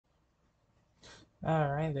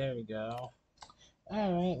Alright, there we go.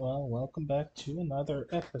 Alright, well, welcome back to another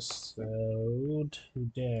episode.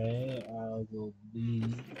 Today I will be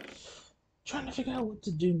trying to figure out what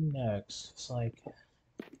to do next. It's like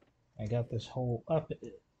I got this whole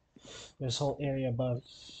area above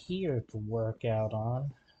here to work out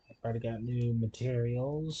on. I've already got new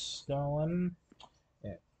materials going.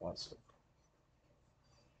 Yeah, what's it?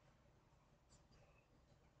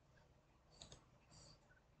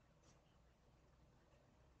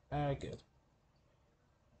 Good.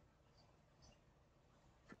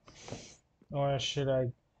 Or should I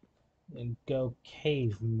go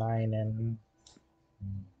cave mining?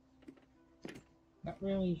 Not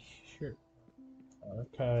really sure.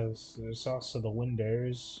 Because there's also the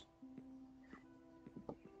windows.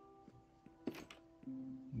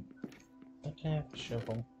 I can have a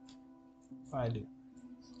shovel. I do.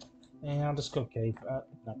 And I'll just go cave.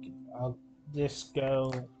 Not cave. I'll just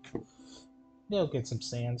go get some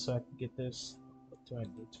sand so I can get this. What do I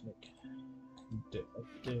need to make?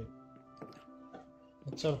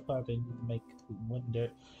 It's so far I need to make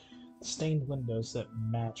stained windows that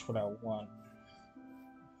match what I want.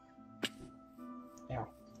 Ow.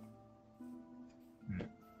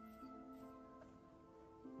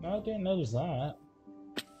 No, I didn't notice that.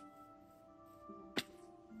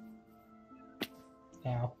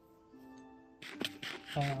 Ow.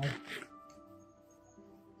 Ow.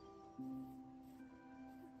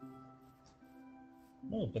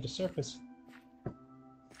 Oh, bit of surface.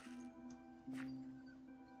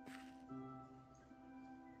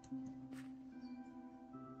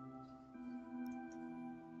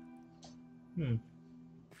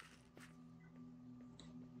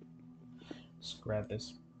 Let's grab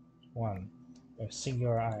this one. A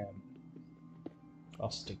singular iron.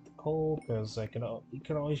 I'll stick the coal because you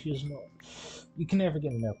can always use more. You can never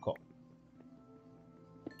get enough coal.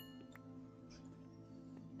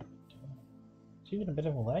 There's even a bit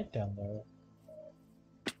of a light down there.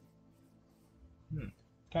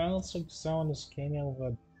 Kind of looks like someone just came in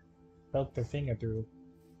with poked their finger through.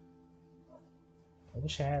 I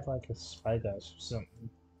wish I had like a spyglass or something.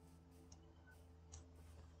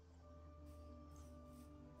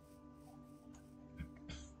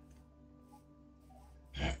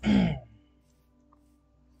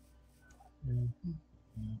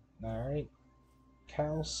 Alright.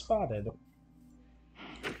 Cow spotted.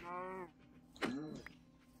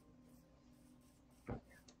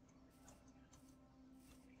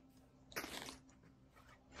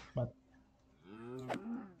 What?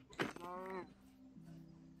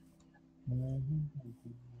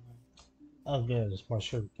 Oh good, there's more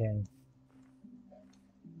sugar cane.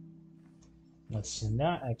 Let's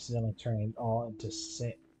not accidentally turn it all into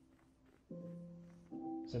sand.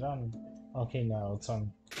 Is it on? Okay, no, it's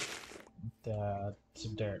on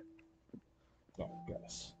some dirt. Oh,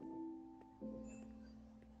 gosh.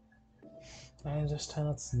 And this time,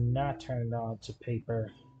 let's not turn it on to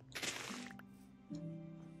paper.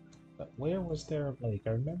 But where was there a lake?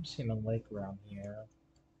 I remember seeing a lake around here.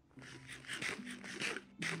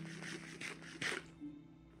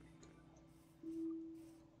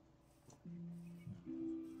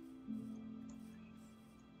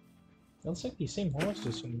 Looks like these same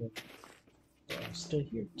horses from the still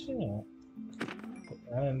here too.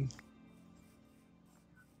 And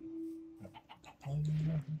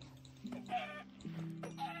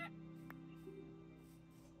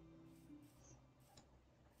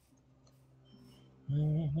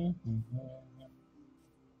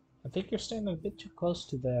I think you're standing a bit too close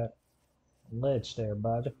to that ledge there,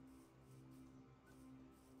 bud.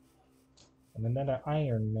 And another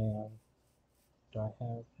Iron Man. Do I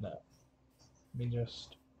have? No. Let me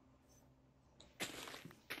just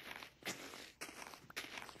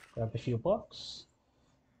grab a few blocks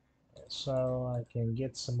so I can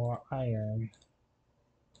get some more iron.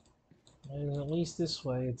 And at least this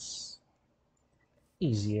way it's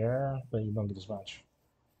easier, but you don't get as much.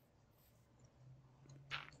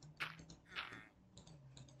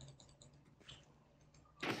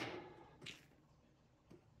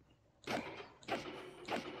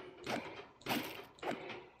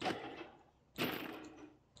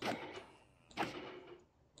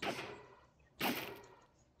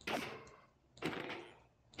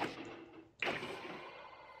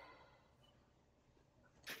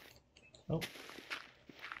 Oh.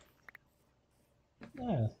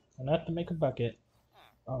 Yeah, enough to make a bucket.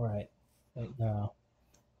 Alright. Right now.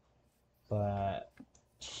 But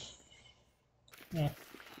yeah.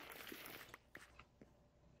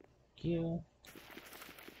 You.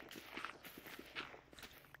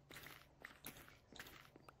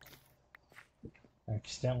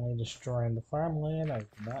 Accidentally destroying the farmland. I did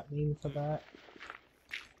not mean for that.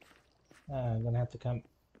 I'm gonna have to come.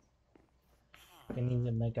 I need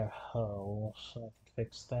to make a hoe so I can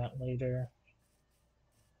fix that later.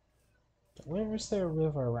 But where was there a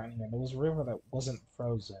river around here? There was a river that wasn't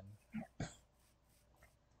frozen.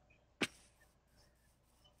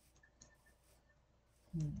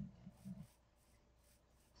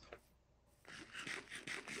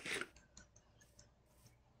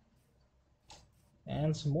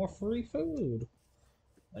 And some more free food.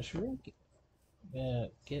 I should really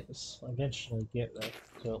eventually get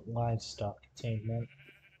the livestock containment.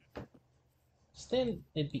 Then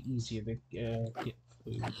it'd be easier to get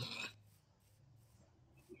food.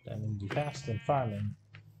 That would be fast in farming.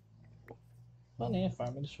 Well, yeah,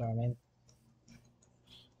 farming is farming.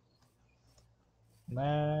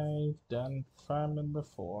 I've done farming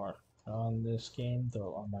before on this game,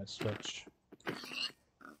 though on my Switch.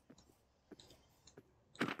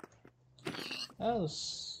 Oh,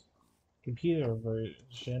 this computer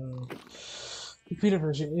version. Computer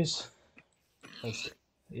version is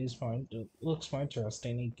fine. It looks more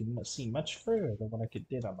interesting. You can see much further than what I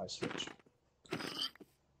did on my Switch.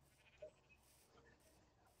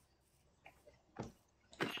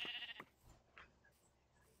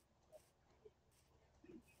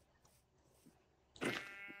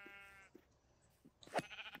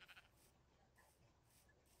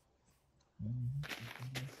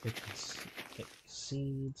 Get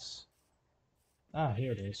seeds. Ah,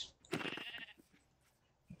 here it is.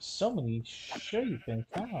 So many sheep and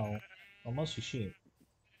cow. Well, mostly sheep.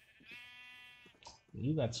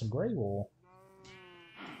 You got some gray wool.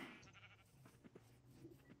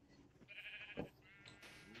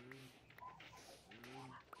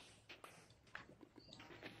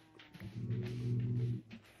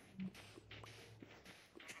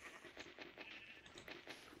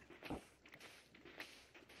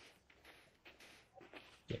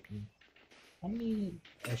 How many?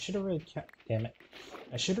 I should have really damn it!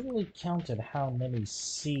 I should have really counted how many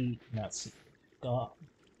sand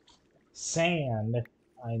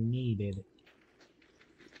I needed.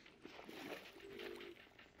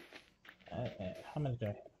 How many do I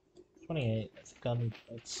have? 28.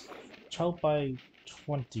 It's 12 by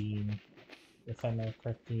 20, if I remember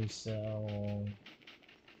correctly. So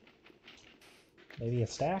maybe a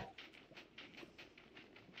stack.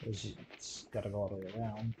 It's got to go all the way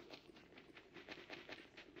around.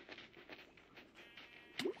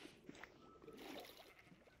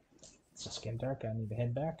 It's just getting dark. I need to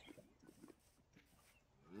head back.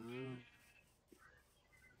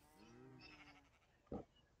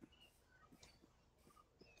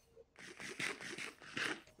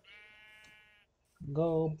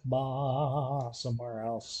 Go somewhere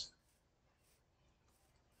else.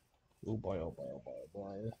 Oh boy, oh boy, oh boy, oh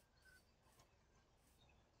boy.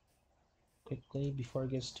 Quickly, before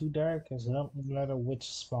it gets too dark, because I don't need another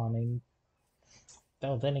witch spawning.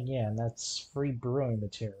 Though, then again, that's free brewing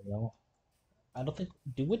material. I don't think...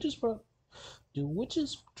 Do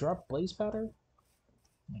witches drop blaze powder?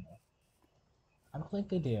 No. I don't think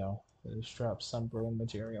they do. They just drop some brewing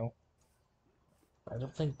material. I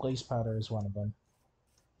don't think blaze powder is one of them.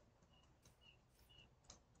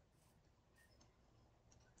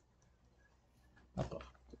 Up.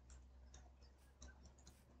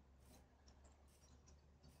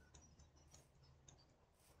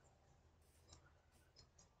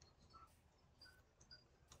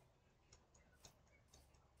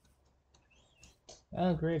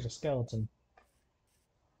 Oh, great, a skeleton.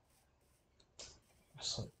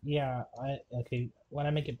 So, yeah, okay, when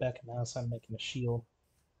I make it back in the house, I'm making a shield.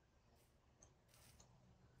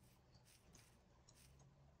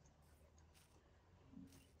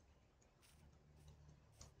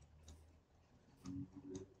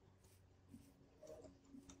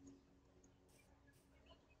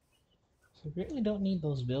 So I really don't need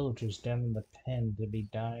those villagers down in the pen to be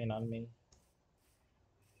dying on me.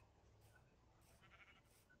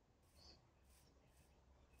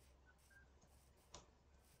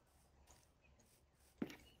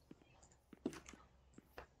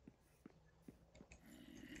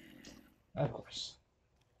 Of course.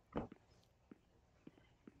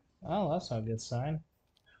 Oh, that's not a good sign.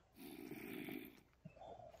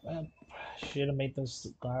 Well, should have made those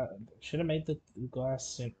glass. Should have made the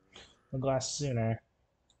glass sooner.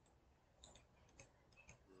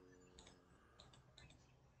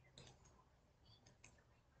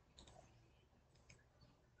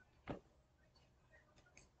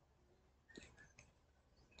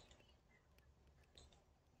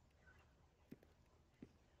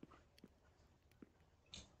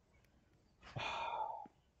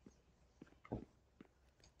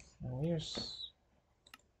 Where's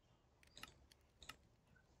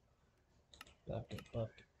Bucket,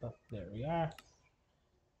 bucket, bucket. There we are.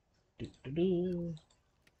 Do do do.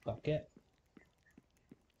 Bucket.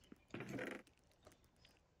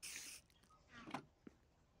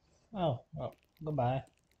 Oh, oh, goodbye.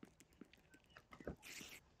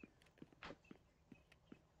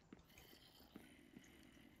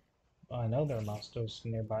 Oh, I know there are monsters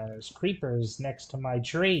nearby. There's creepers next to my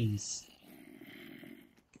trees.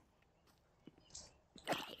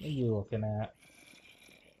 What are you looking at?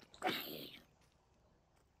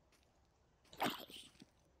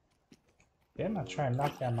 They're not trying to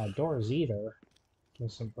knock down my doors either.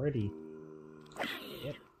 There's some pretty.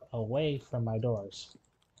 Get away from my doors.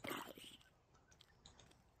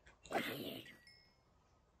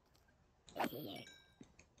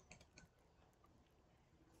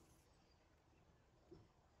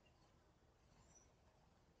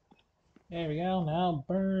 There we go, now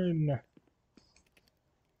burn!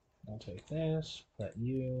 I'll take this, put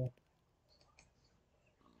you.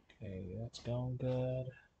 Okay, that's going good.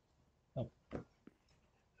 Oh.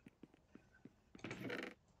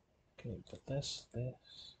 Okay, put this.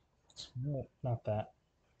 No, not that.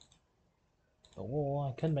 The wool,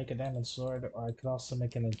 I could make a diamond sword, or I could also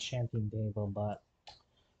make an enchanting table, but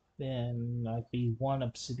then I'd be one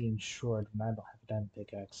obsidian short, and I don't have a diamond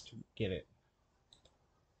pickaxe to get it.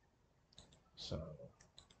 So,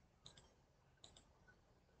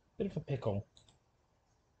 bit of a pickle.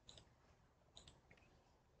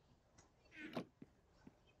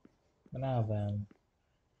 But now then,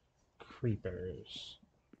 creepers.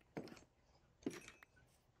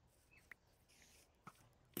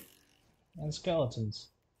 And skeletons.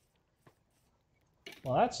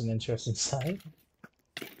 Well, that's an interesting sight.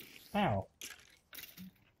 Ow.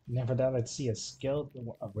 Never thought I'd see a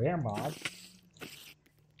skeleton, a rare mob.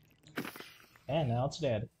 And now it's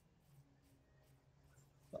dead.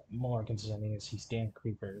 But more concerning is these damn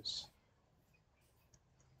creepers.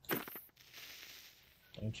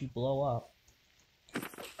 Don't you blow up.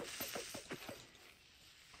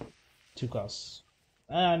 Too close.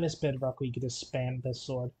 Ah, I missed bedrock where you could just spam this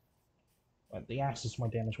sword. But the axe is more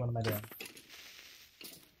damage. What am I doing?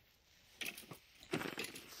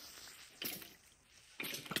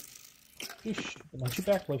 Eesh, don't you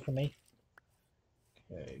back away from me.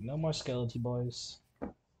 Okay, no more skeleton boys.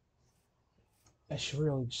 I should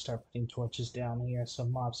really start putting torches down here so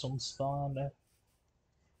mobs don't spawn.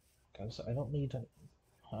 Because I don't need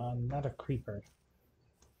another creeper.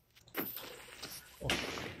 Oh.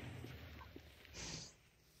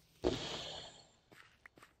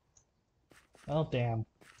 Oh, damn.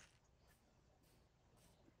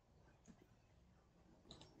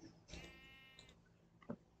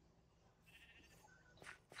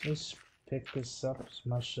 Just pick this up as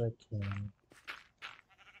much as I can.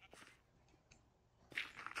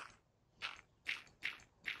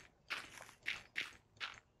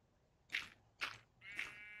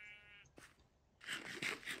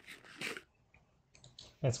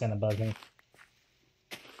 That's gonna bug me.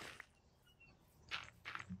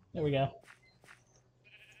 There we go.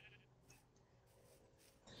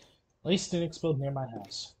 At least it didn't explode near my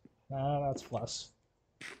house. That's plus.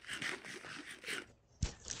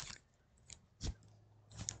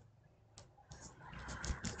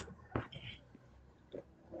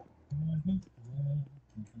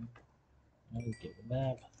 I'll give it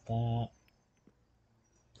that, put that.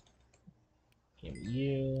 Give me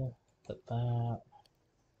you, put that.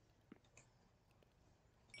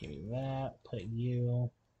 Give me that, put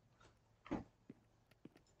you.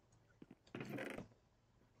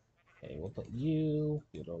 Okay, we'll put you,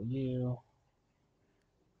 good old you.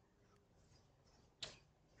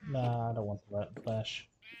 Nah, I don't want the rotten flesh.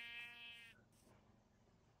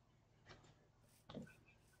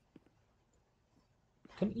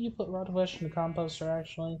 Couldn't you put rotten flesh in the composter,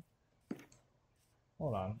 actually?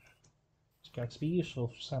 Hold on. It's got to be useful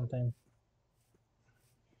for something.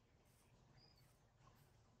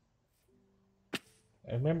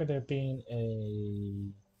 I remember there being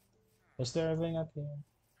a... Was there a thing up here?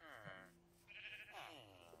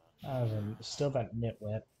 Still that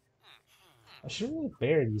nitwit. I should really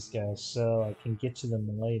bury these guys so I can get to them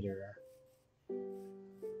later.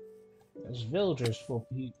 Those villagers will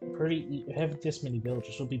be pretty... Having this many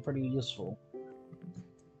villagers will be pretty useful.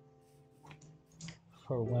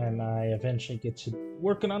 For when I eventually get to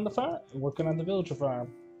working on the farm, working on the villager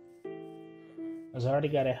farm. Because I already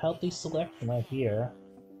got a healthy selection right here.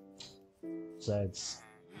 Besides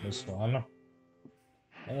this one.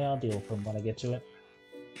 Yeah, I'll deal with them when I get to it.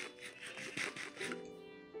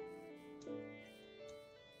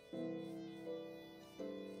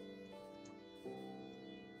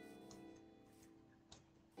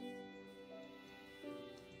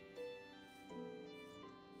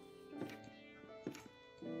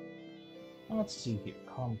 Let's see here.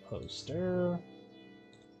 Composter.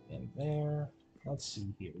 In there. Let's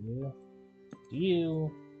see here. Do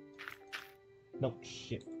you... Nope,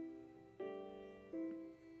 shit.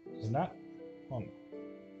 Is not... Oh no.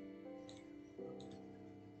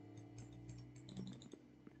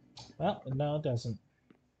 Well, no, it doesn't.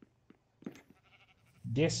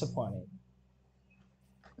 Disappointing.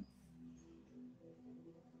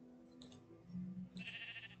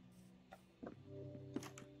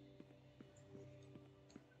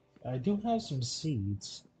 I do have some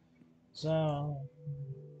seeds. So...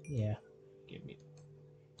 Yeah. Give me...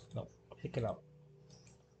 No, pick it up.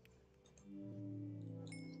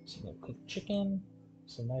 Some cooked chicken.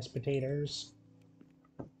 Some nice potatoes.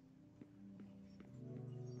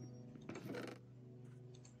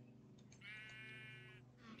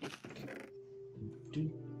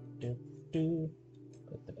 Do.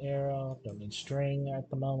 Put the arrow. Don't need string at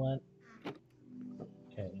the moment.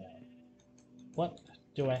 Okay, now. What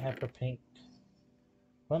do I have for pink?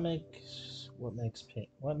 What makes pink?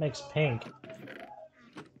 What makes pink?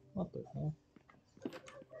 What the hell?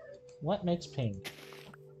 What makes pink?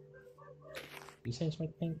 These things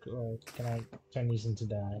make pink, or can I turn these into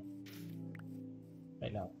dye?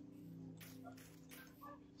 Right now.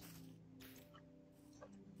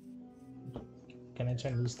 Can I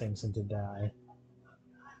turn these things into dye?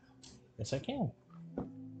 Yes, I can.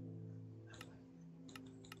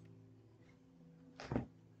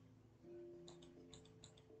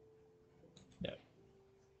 No.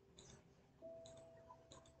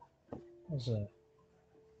 There's a...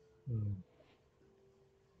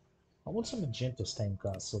 What's a magenta stained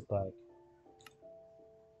glass look like?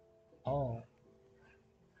 Oh.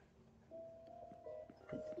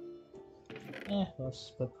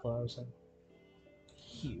 Let's put flowers in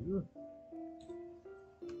here.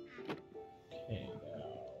 Okay,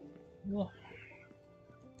 now...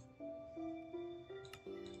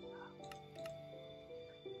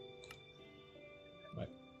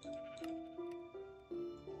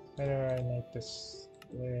 Where do I make this?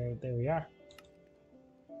 There we are.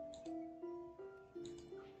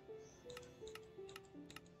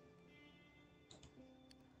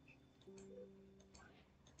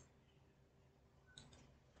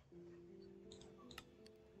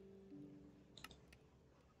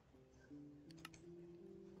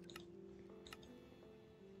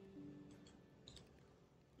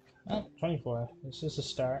 Oh, 24. This is a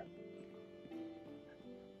start.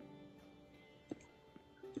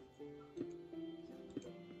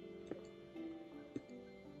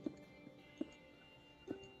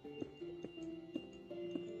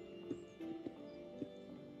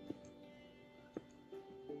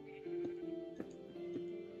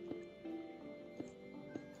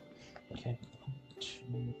 Okay, 1,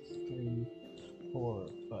 2, 3, 4,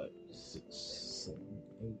 5, 6, 7,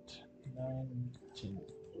 8, 9, 10,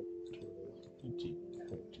 12, 13,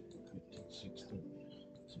 14, 15, 16,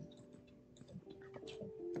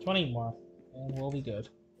 17, 20 more, and we'll be good.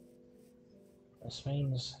 This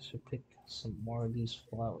means I should pick some more of these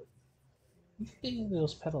flowers. I think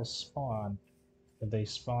those petals spawn. Do they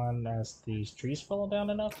spawn as these trees fall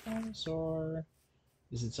down enough times, or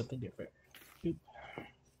is it something different? Boop.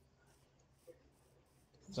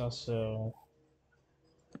 There's also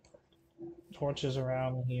torches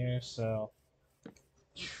around here, so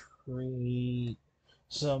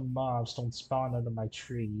some mobs don't spawn under my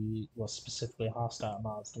tree. Well, specifically hostile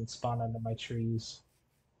mobs don't spawn under my trees.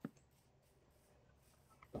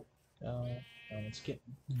 Let's get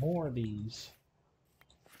more of these.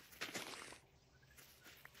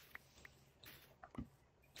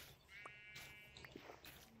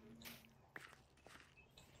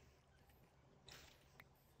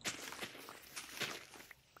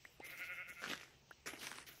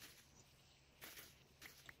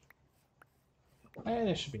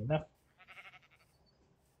 There should be enough.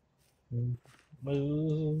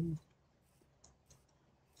 Move.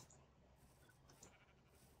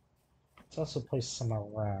 Let's also place some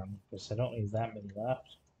around, because I don't need that many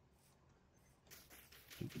left.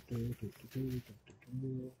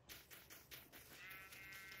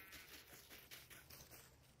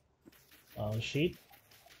 Sheep.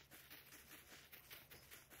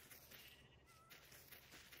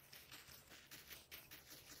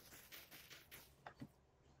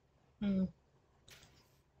 Hmm.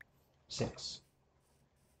 6.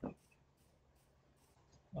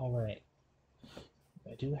 Alright.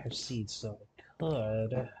 I do have seeds, so I could...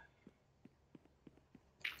 There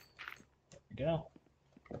we go.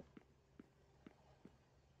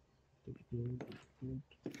 There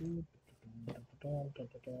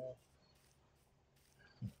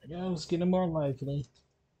we go, it's getting more lively.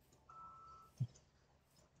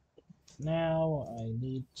 now I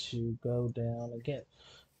need to go down and get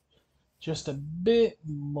just a bit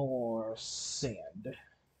more sand.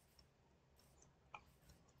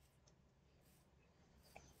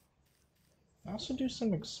 I also do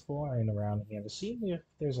some exploring around here to see if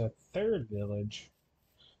there's a third village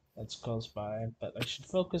that's close by, but I should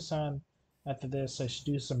focus on, after this, I should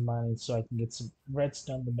do some mining so I can get some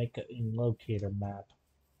redstone to make a locator map.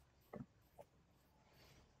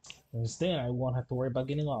 Because then I won't have to worry about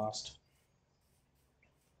getting lost.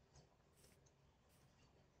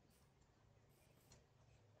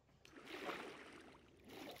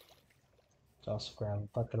 Let's also grab a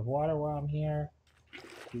bucket of water while I'm here.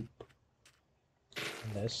 Oop.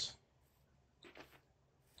 And this.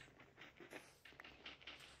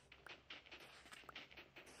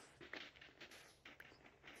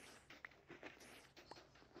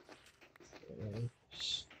 Okay.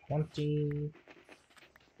 20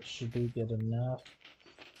 should be good enough.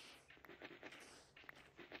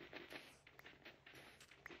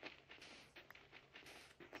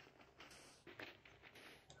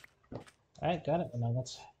 Alright, got it. And now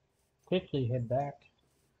let's quickly head back.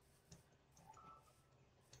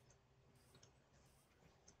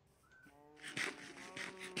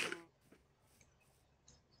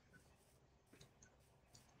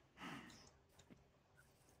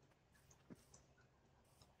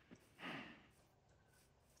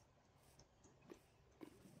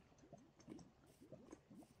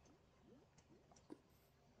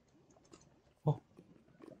 Oh.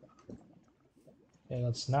 Okay,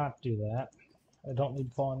 let's not do that. I don't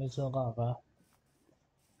need falling into the lava.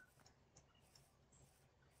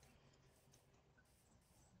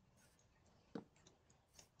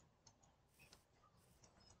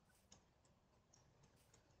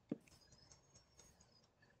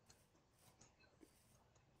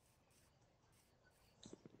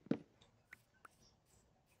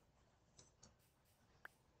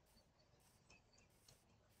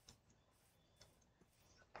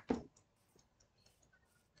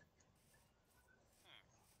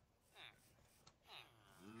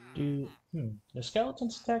 Do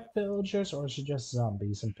skeletons attack villagers, or is it just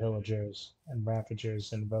zombies and pillagers and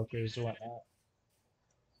ravagers and invokers and whatnot?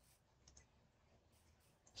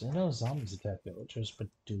 'Cause I know zombies attack villagers, but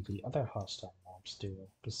do the other hostile mobs do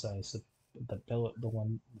besides the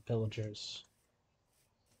pillagers?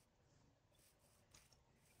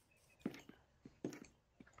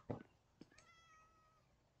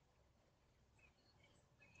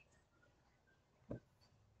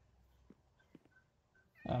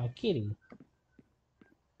 Kitty.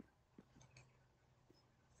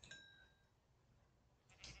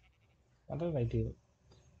 What did I do?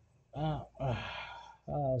 That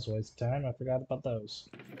was a waste of time. I forgot about those.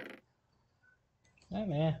 Oh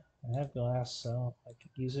man, I have glass, so I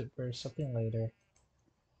could use it for something later.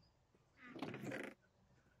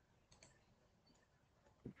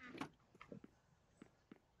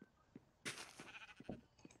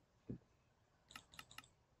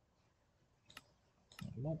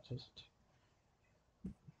 Not just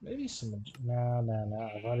maybe some.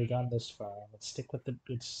 No. I've already gone this far. Let's stick with the.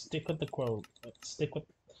 Let's stick with the quote. Let's stick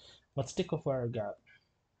with where I got.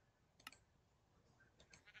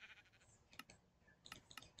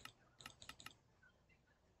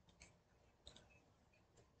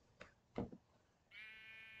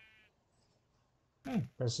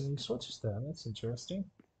 Pressing these switches down. That's interesting.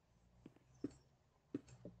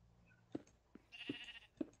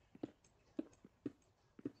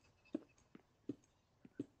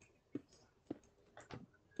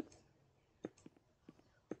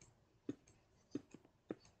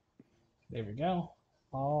 There we go.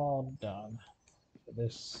 All done for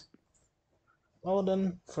this. All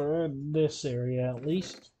done for this area, at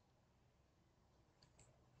least.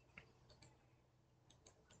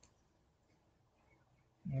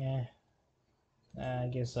 Yeah. I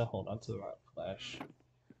guess I'll hold on to the rock flash.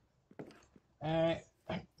 Alright.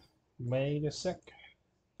 Wait a sec.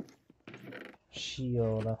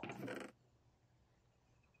 Shield.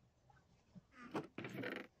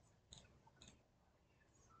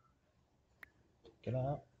 Get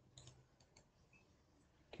up.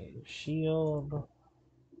 Okay, shield.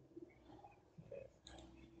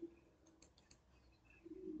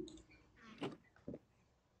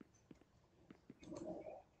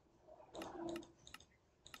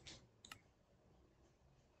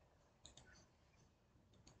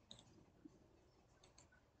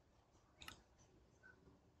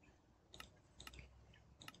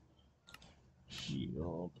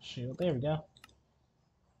 Shield. There we go.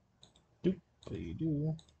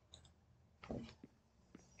 Doop-a-doo.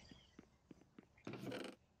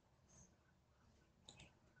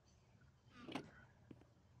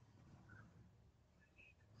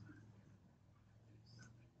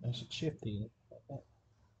 Is it shifty?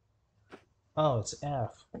 Oh, it's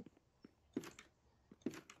F. There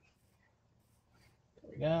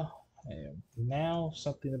we go. I have now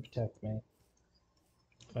something to protect me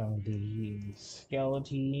from the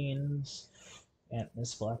skeletons and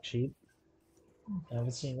this black sheep. I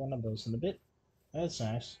haven't seen one of those in a bit. That's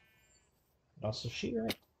nice. But also shear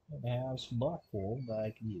it. And I have some black wool that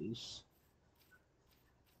I can use.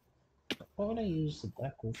 What would I use the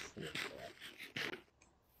black wool for?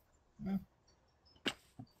 Hmm.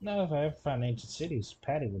 No, if I ever find ancient cities,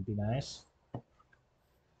 Patty would be nice.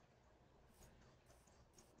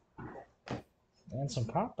 And some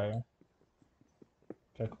copper.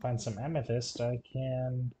 If I can find some amethyst, I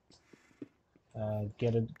can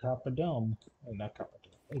get a copper dome. Or not copper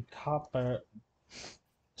dome. A copper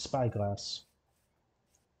spyglass.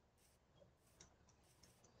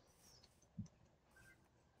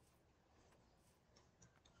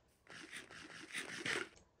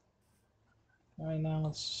 Alright, now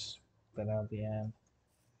let's get out the end.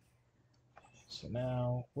 So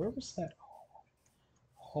now, where was that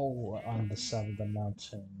hole on the side of the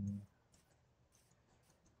mountain?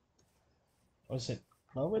 Was it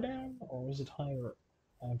lower down or was it higher?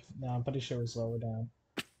 No, I'm pretty sure it was lower down.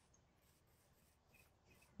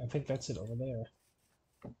 I think that's it over there.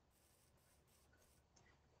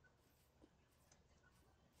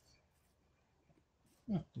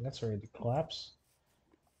 That's ready to collapse.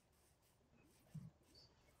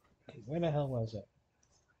 Okay, where the hell was it?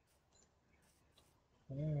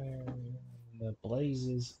 The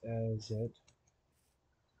blazes as it.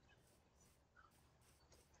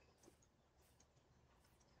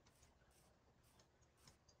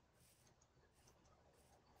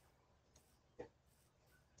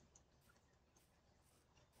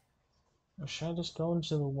 Or should I just go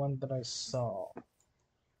into the one that I saw?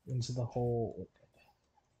 Into the hole.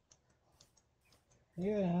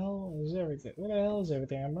 Where the hell is everything? Where the hell is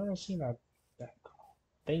everything? I've never seen that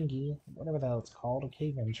thingy, whatever the hell it's called, a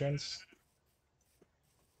cave entrance.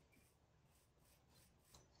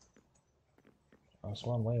 Oh, it's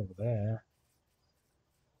one way over there.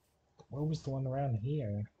 Where was the one around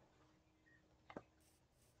here?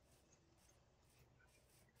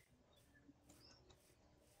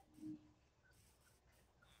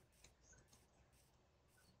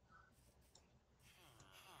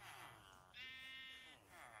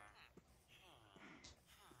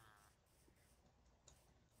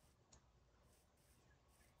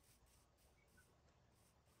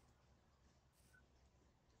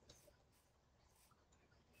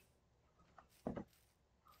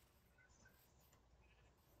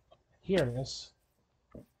 Here it is.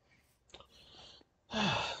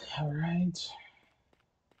 Alright.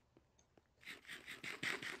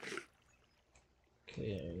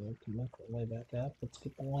 Okay, we can make our way back up. Let's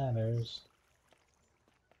get the ladders.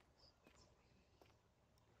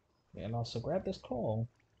 And also grab this coal.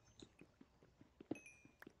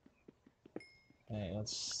 Okay,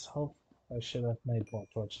 let's hope. I should have made more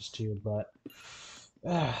torches too, but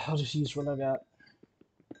I'll just use what I got.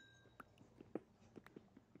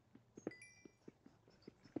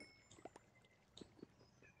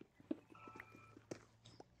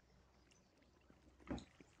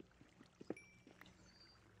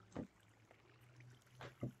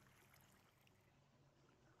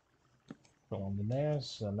 Go on in there,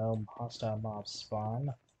 so no hostile mobs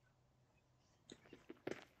spawn.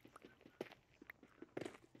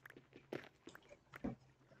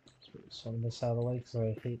 Some of this out of the way because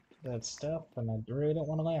I hate that stuff and I really don't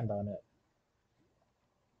want to land on it.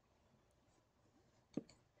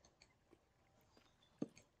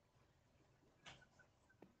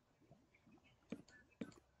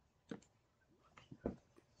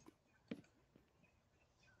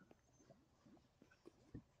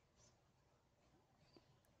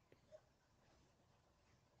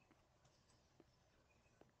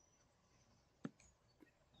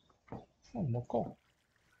 Oh, more coal.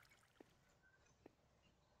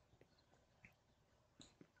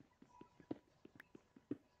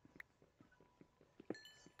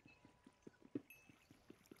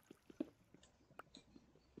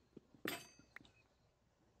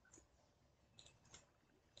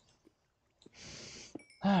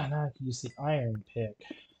 Now I can use the iron pick.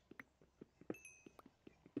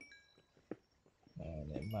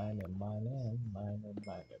 Mining.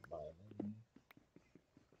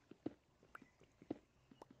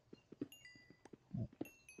 I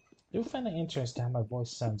do find it interesting how my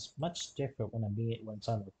voice sounds much different when when it's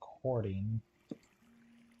on recording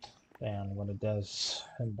than when it does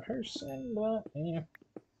in person, but yeah,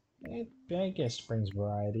 I guess brings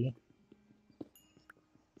variety.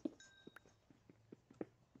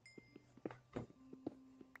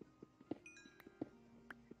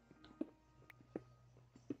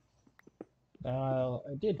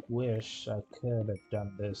 I did wish I could have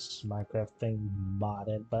done this Minecraft thing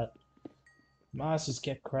modded, but mods just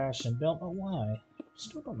kept crashing. Don't know why.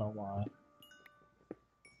 Still don't know why.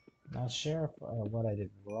 Not sure if, what I did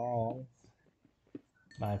wrong.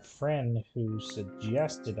 My friend who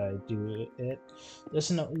suggested I do it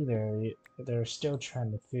doesn't know either. They're still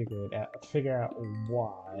trying to figure out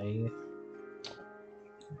why.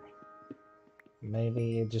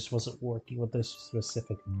 Maybe it just wasn't working with this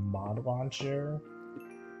specific mod launcher.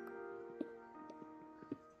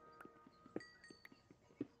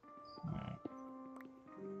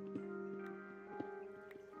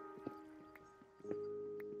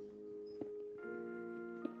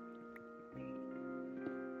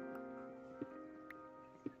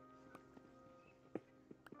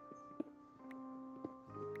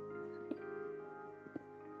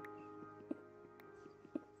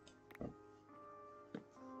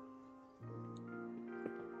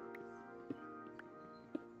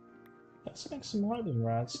 Let's make some lightning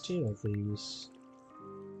rods too of these.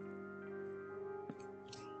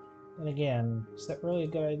 And again, is that really a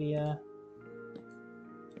good idea?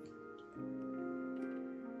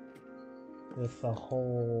 With the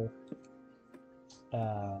whole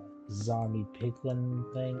zombie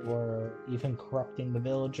piglin thing, or even corrupting the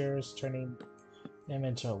villagers, turning them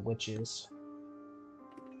into witches.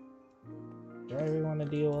 Do I really want to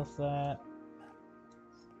deal with that?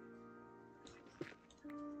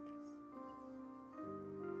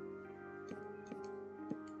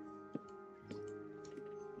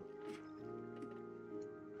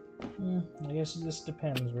 I guess it just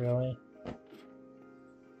depends, really.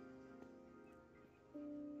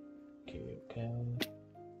 Okay.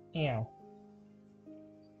 Ow.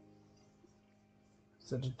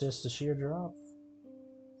 Is it just a sheer drop?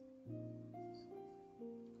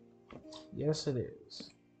 Yes, it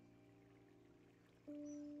is.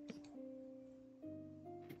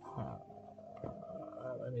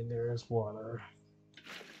 I mean, there is water.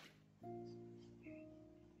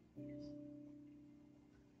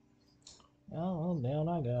 Oh, well, down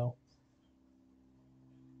I go.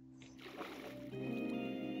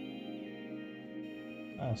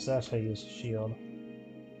 Oh, so that's how you use a shield.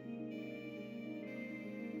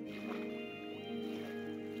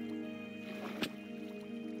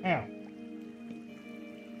 Ow.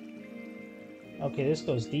 Okay, this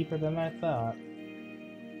goes deeper than I thought.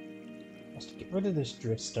 Let's get rid of this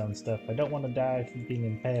driftstone stuff. I don't want to die from being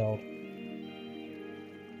impaled.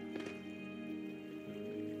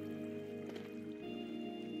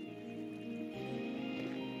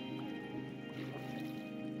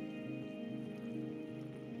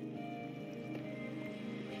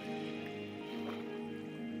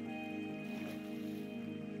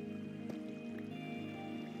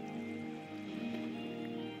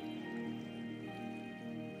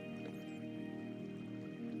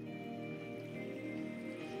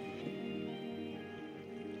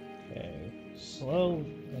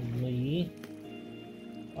 Slowly.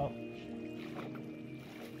 Oh.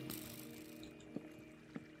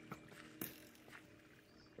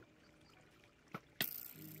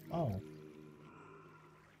 Oh.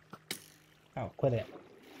 Oh, quit it.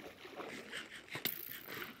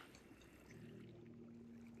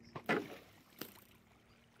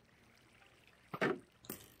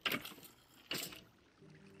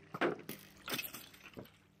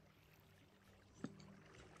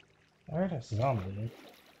 I heard a zombie.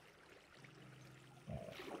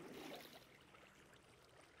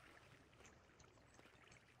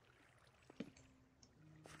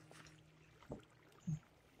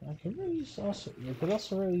 I could really use also. We could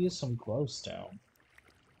also really use some glowstone.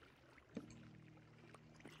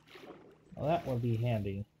 Well, that would be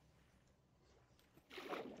handy.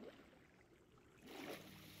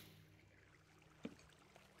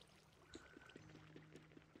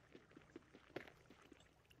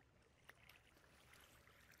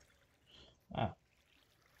 Ah.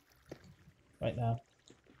 Right now.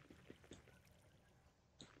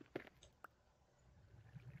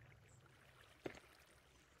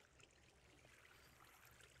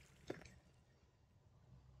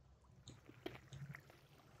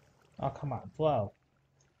 Oh, come on, flow.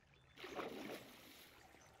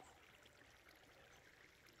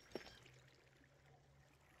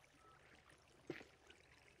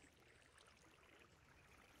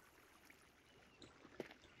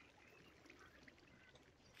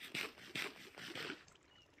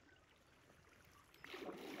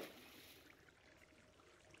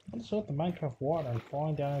 What's with the Minecraft water and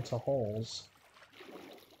falling down into holes?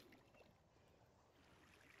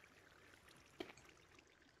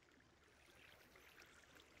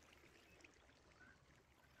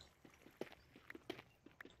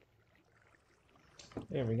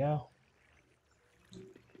 There we go.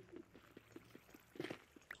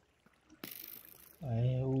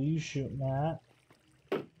 Who you shooting at?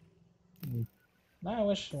 I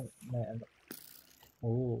wish, man.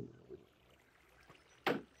 Oh.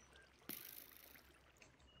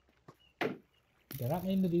 Did not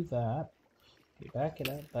mean to do that. Get back, get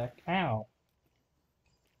out, back. Ow!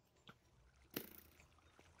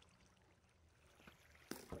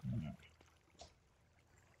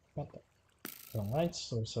 What the light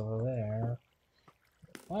source over there.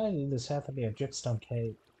 Why did this have to be a dripstone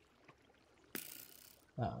cave?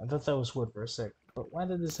 Oh, I thought that was wood for a sec. But why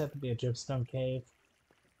did this have to be a dripstone cave?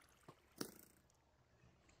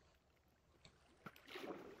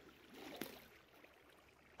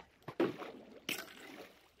 Put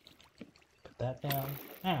that down.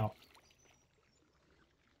 Ow!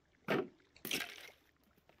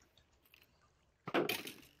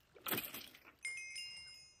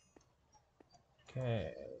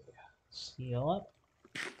 Okay. Seal up.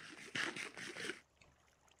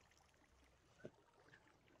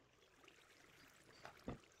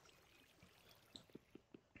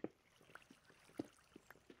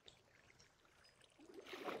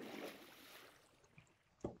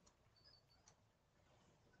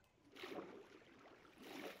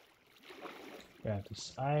 Grab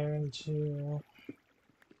this iron too.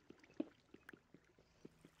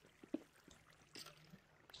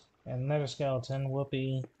 And another skeleton,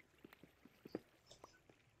 whoopee.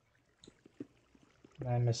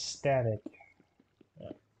 I'm ecstatic.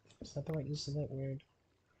 Is that the right use of that word?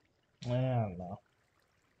 I don't know.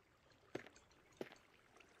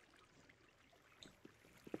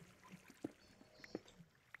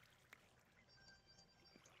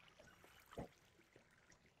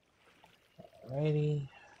 Alrighty.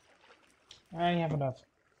 I already have enough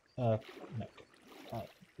no,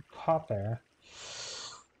 copper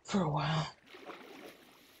for a while.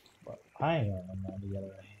 But iron, on the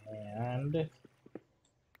other hand,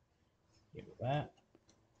 give me that.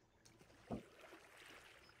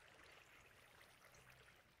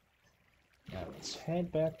 Now let's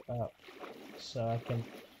head back up so I can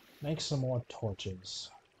make some more torches.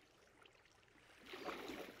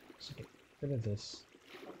 So get rid of this.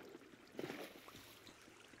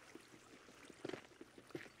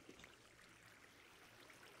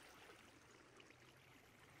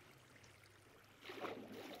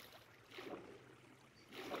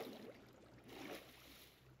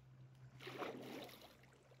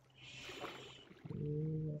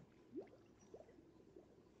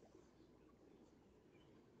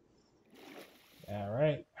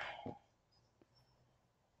 Alright.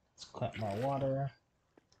 Let's collect my water.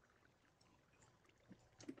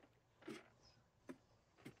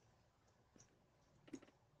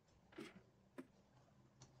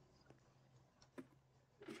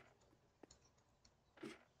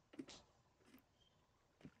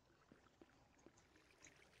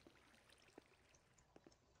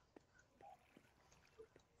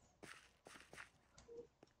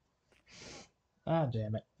 Ah,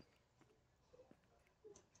 damn it.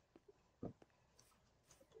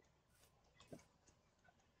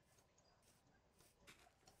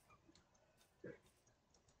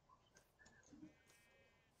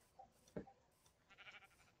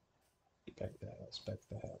 Back to the house, back to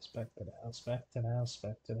the house, back to the house, back to the house,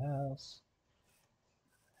 back to the house.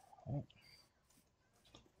 Right.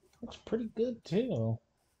 Looks pretty good too.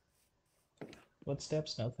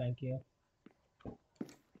 Footsteps, no thank you.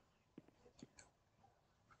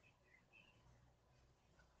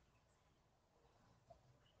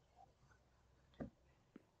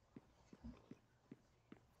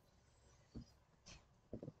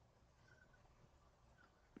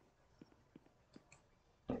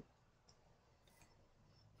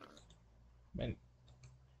 Man.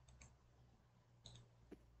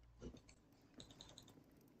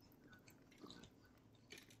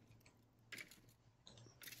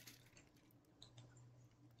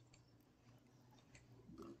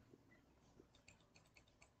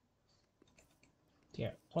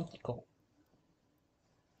 Yeah, 20 coal.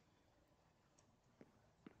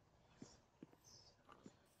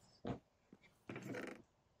 Put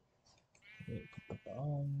the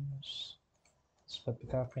bones. Let's put the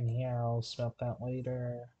copper in here. I'll smelt that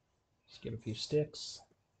later. Just get a few sticks.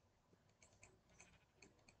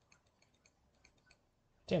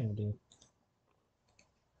 Damn, we do.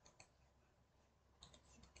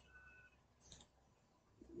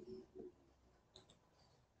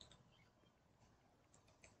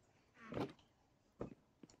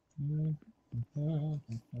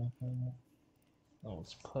 Oh,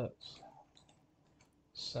 let's put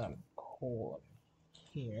some coal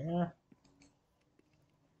in here.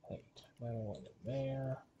 Wait, Ladder one in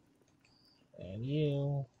there. And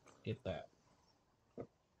you get that.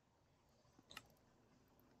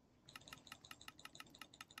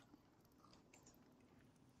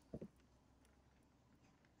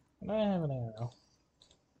 And I have an arrow.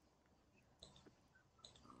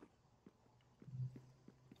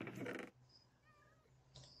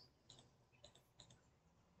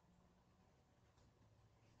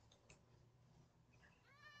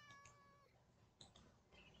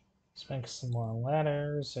 Let's make some more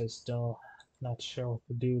ladders. I still not sure what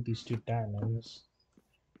to do with these 2 diamonds.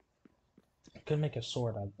 I could make a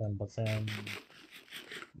sword out of them, but then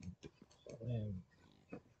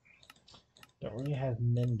don't really have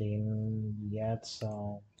mending yet,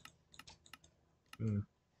 so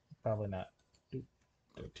probably not.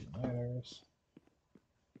 13 ladders.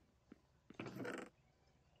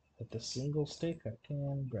 With the single stick, I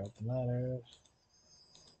can grab the ladders.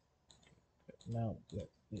 No,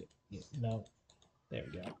 no. There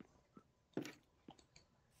we go.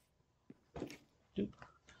 Doop.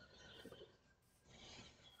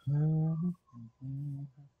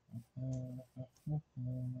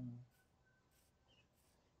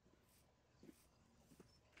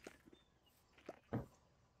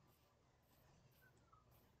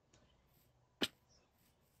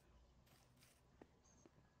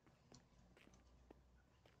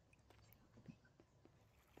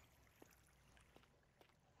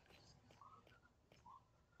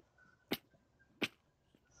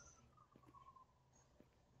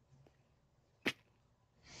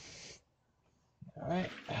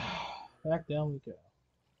 Alright, back down we go.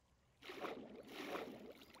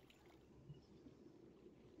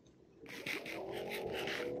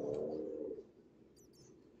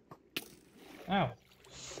 Ow.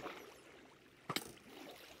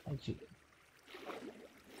 How'd you...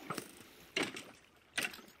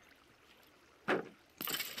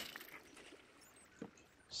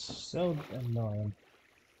 So annoying.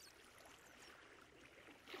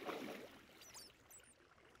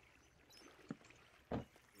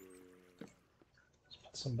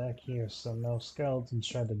 Some back here so no skeletons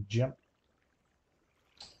try to jump.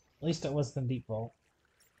 At least it was the deep vault.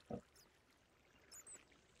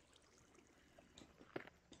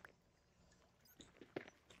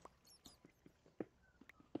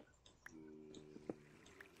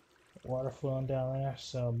 Water flowing down there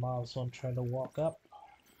so mobs won't try to walk up.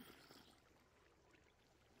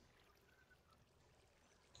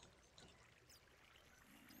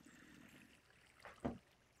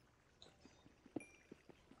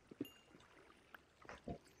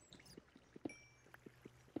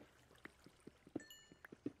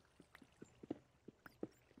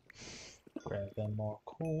 Grab them more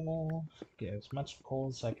coal. Get as much coal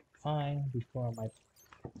as I can find before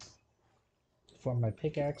my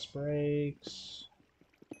pickaxe breaks.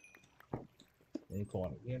 They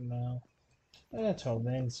going again now. That's all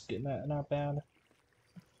things getting that not bad.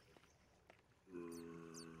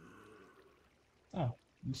 Oh,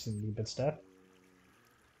 you seem to be good stuff.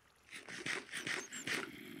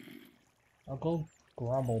 I'll go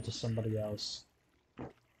grumble to somebody else.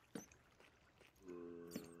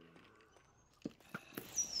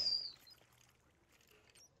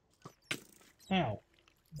 Ow.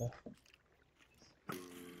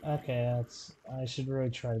 Okay, I should really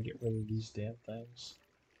try to get rid of these damn things.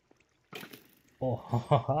 Oh, ha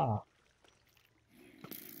ha ha.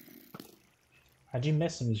 How'd you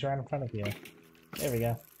miss him? He's right in front of you. There we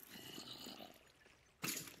go.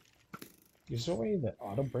 Is there a way to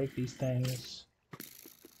auto-break these things?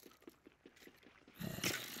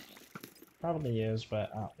 Probably is, but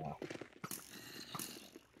I don't know.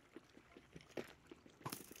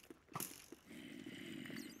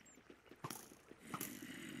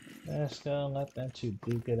 Let's go let them 2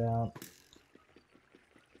 duke it out.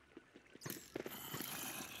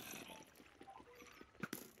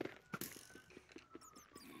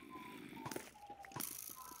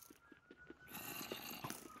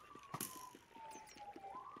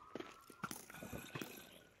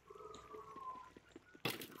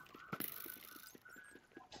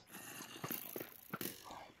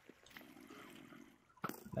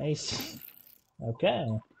 Nice. Okay.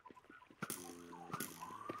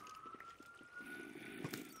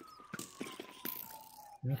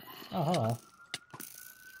 Oh, hello.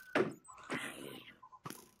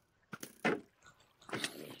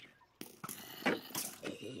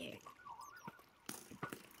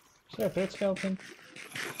 Is there a third skeleton?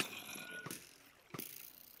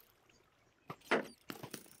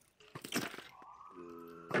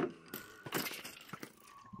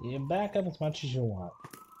 You back up as much as you want.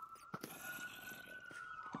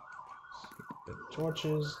 The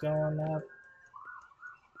torches going up.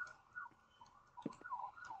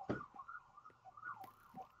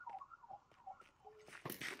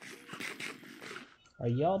 Are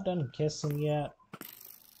y'all done kissing yet?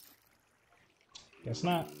 Guess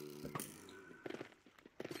not.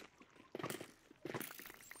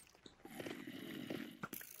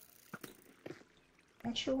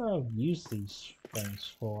 Not sure what I'll use these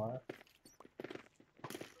things for.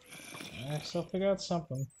 I still figure out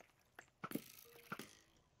something.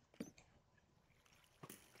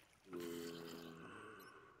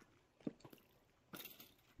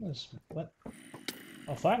 What?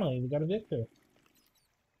 Oh, finally, we got a victor.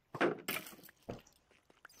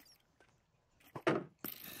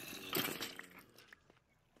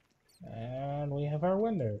 And we have our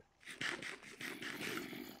winner.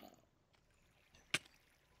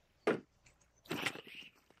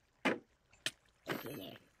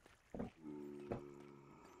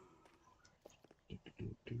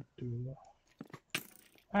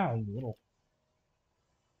 Ow, you little.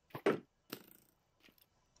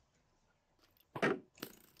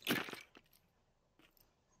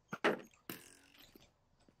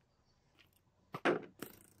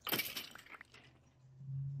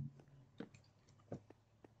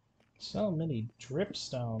 So many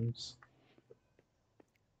dripstones.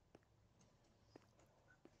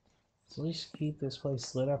 Let's at least keep this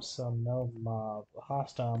place lit up so no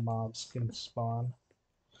hostile mobs can spawn.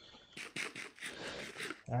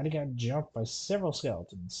 I already got jumped by several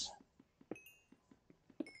skeletons.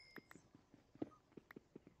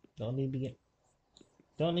 Don't need to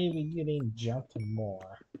be getting jumped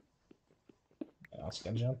more. I also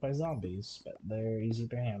got jumped by zombies, but they're easy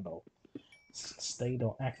to handle since they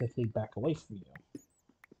don't actively back away from you.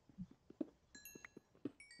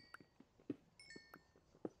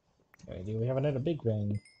 Okay, do we have another big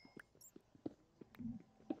bang?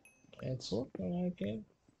 It's looking like it.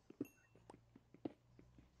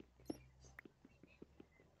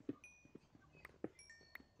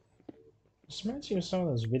 This reminds me of some of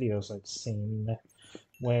those videos I've seen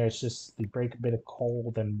where it's just you break a bit of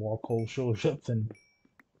coal, then more coal shows up, then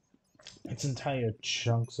it's entire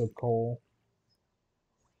chunks of coal.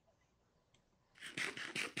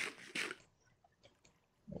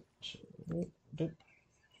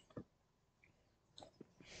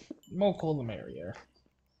 More coal the merrier.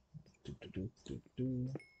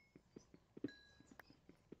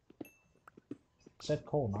 Said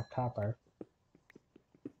coal, not copper.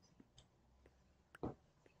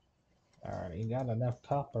 Alright, you got enough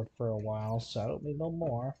copper for a while, so I don't need no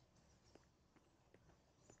more.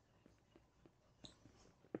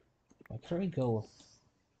 I could really go with...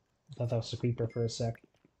 I thought that was a creeper for a sec.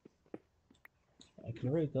 I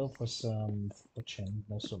could really go for some fortune.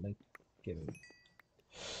 This will make getting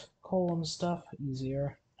coal and stuff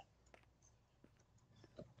easier.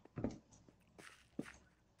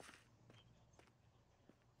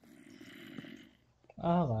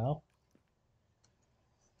 Oh, hello.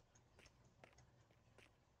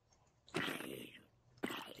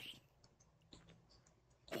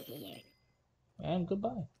 And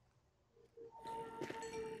goodbye.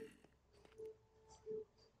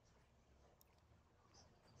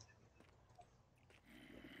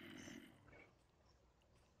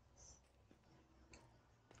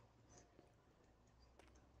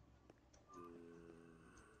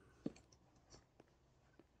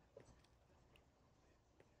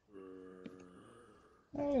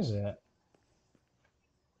 Where is it?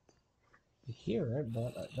 I hear it,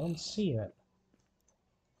 but I don't see it.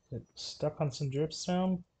 Is it stuck on some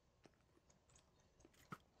dripstone?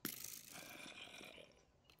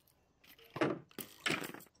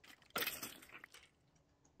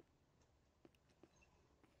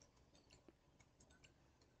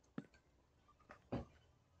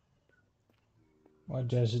 Or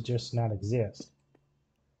does it just not exist?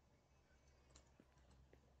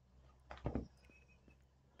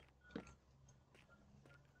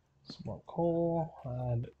 Some more coal,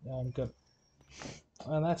 and I'm good.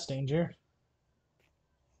 Oh, that's danger.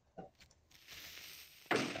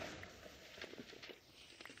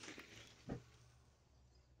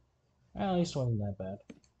 Well, at least it wasn't that bad.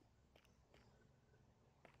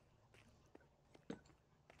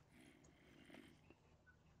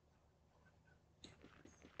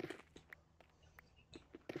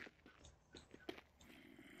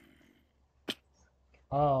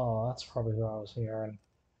 Oh, that's probably what I was hearing.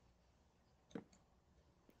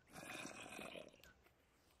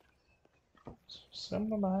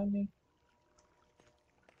 Someone behind me?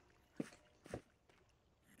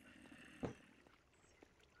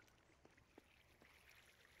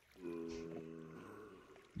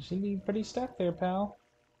 You seem to be pretty stuck there, pal.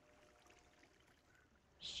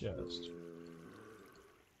 Just...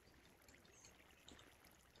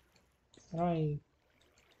 I...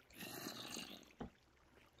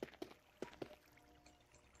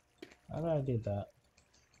 How did I do that?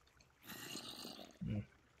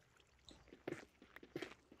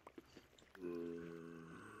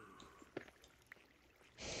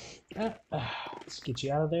 Let's get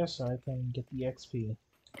you out of there so I can get the XP.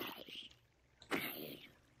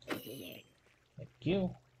 Thank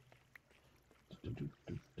you.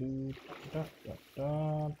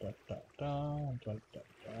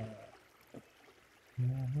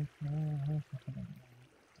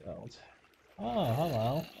 Oh,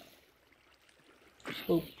 hello.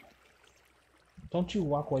 Boop. Don't you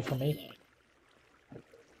walk away from me.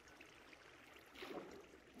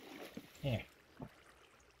 Here.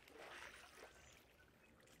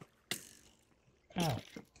 Ow.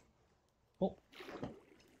 Oh.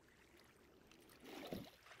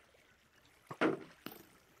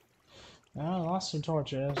 I lost some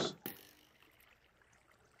torches.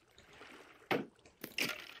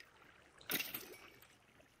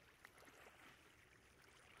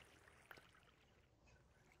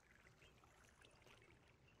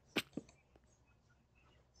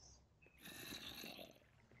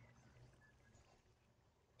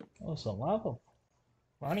 Oh, so lava.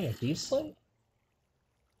 Running a deep slate?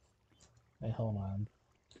 Hey, hold on.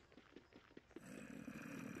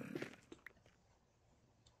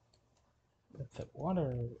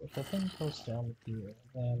 If the thing goes down here,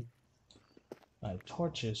 then my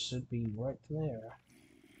torches should be right there.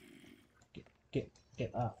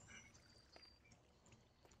 Get up.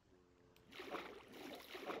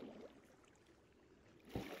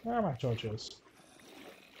 Where are my torches?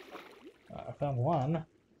 I found one.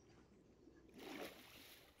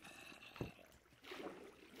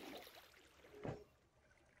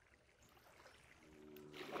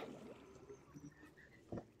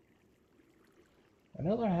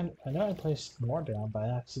 I know I placed more down by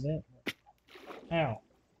accident. Ow.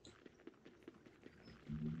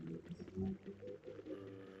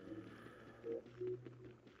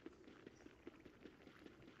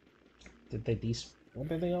 Where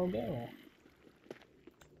did they all go?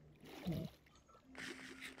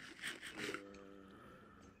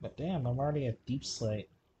 But damn, I'm already at deep slate.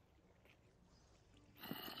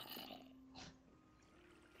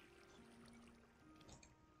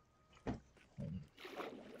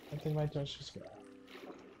 I think my torches go.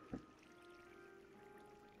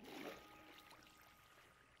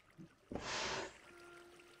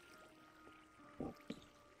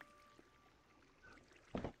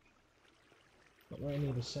 But I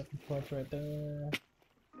need a second torch right there.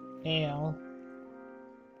 Ow.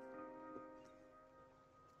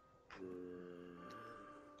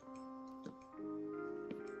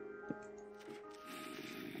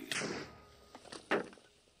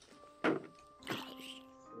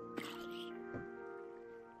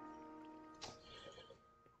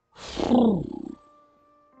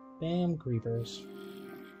 Damn creepers.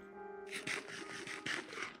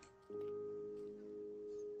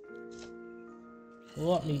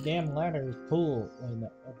 Blew up me damn ladder pool.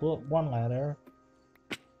 I blew up one ladder.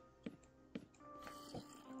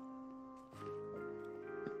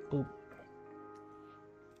 Boop.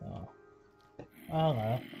 Oh. Oh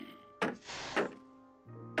no.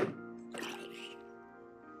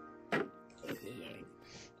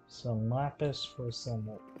 Some lapis for some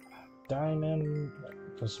diamond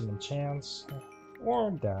for some enchants.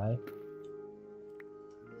 Or die.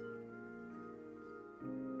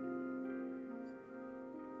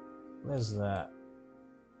 What is that?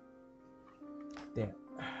 Damn.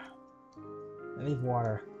 I need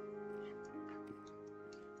water.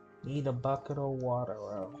 Need a bucket of water,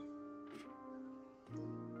 bro.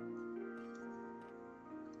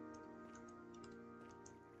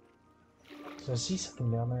 So I see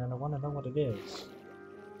something down there and I want to know what it is.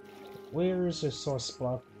 Where is the source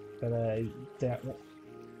block There's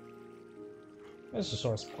a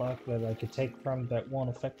source block that I could take from that won't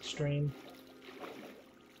affect the stream.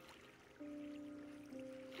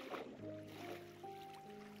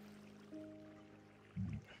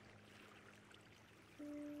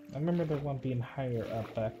 I remember there one being higher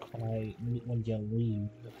up back when you leave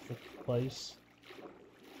the place.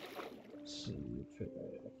 Let's see if it,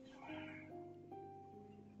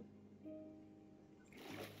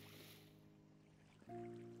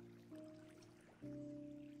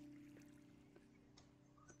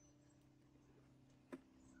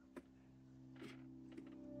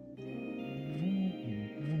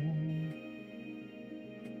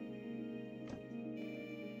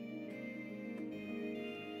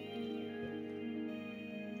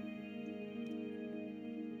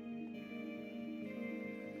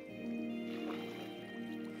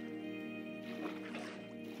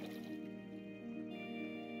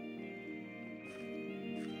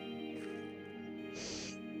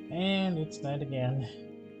 And it's night again.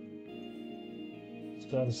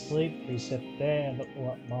 Let's go to sleep, reset the day, and look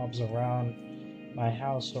what mobs around my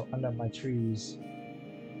house or under my trees.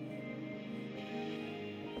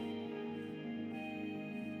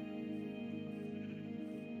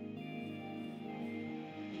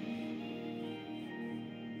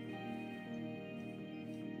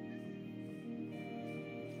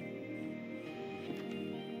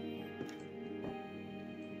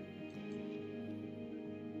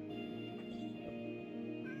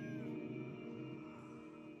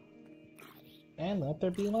 And let there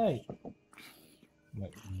be light.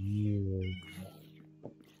 Like you.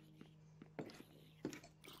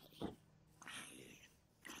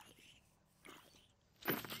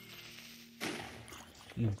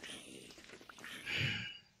 You.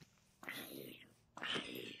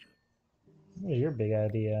 What was your big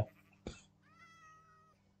idea?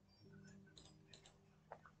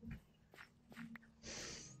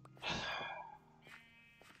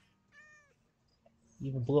 You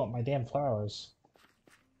even blew up my damn flowers.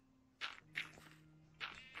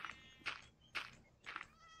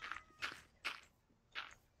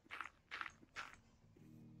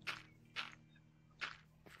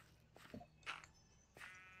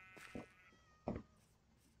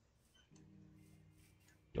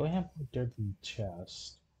 Do I have a dirty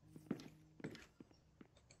chest?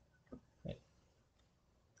 Wait.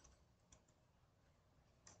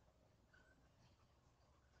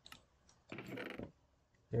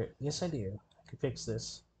 There, yes, I do. I can fix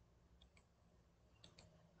this.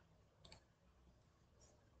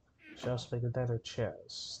 Should also make a better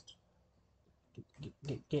chest.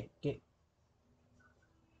 Get.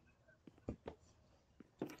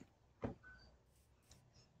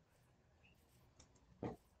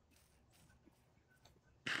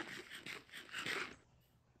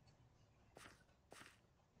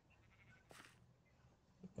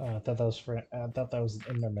 I thought that was for. I thought that was an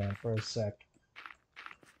Enderman for a sec.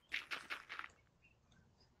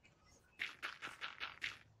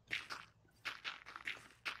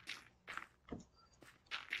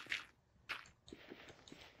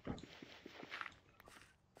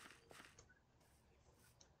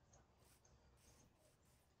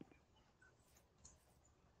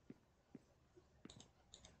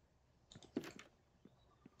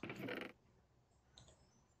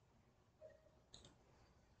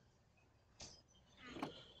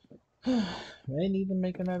 May need to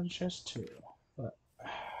make another chest too, but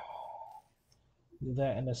do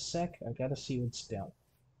that in a sec. I gotta see what's down.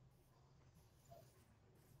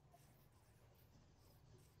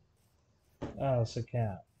 Oh, it's a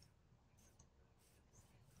cat.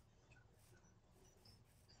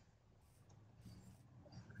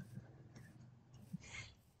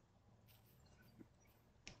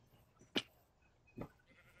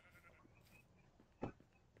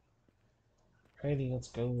 Alrighty, let's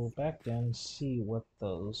go back down and see what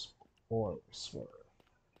those orbs were.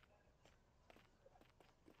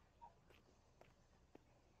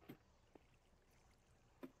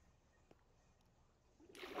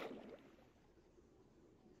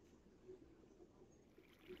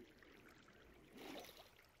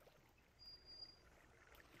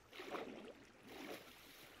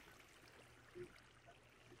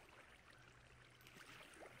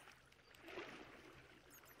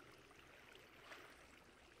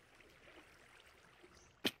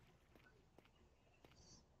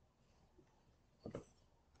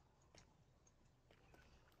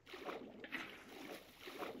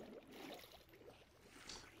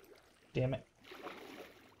 Damn it.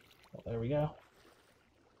 Well, there we go.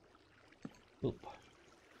 Boop.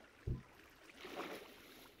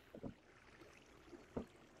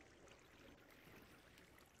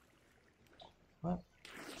 What?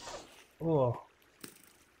 Oh.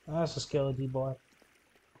 That's a skeleton boy.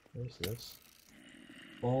 Where's this?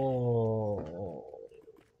 Oh.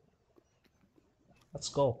 That's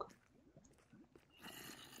Skulk.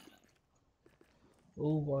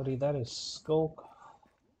 Oh, buddy, that is Skulk.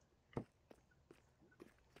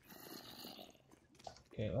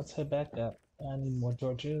 Okay, let's head back up. I need more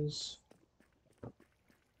torches.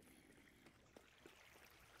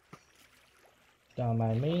 Don't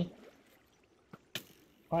mind me.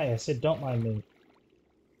 Hi, I said don't mind me.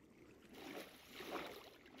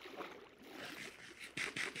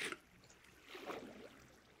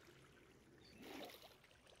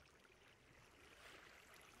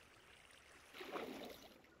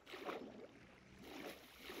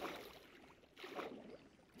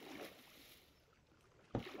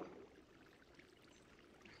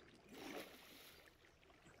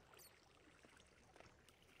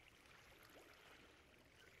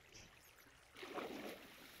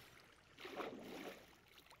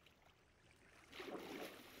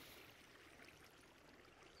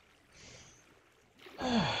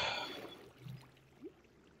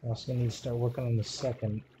 also gonna need to start working on the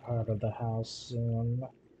second part of the house soon.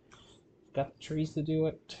 Got the trees to do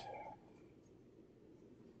it.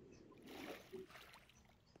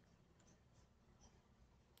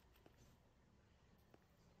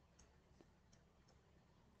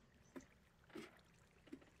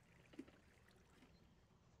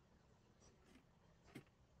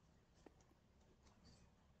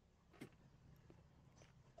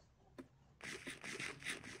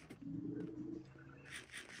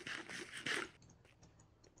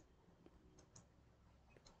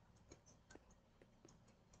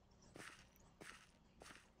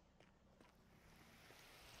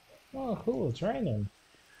 Oh, cool, it's raining.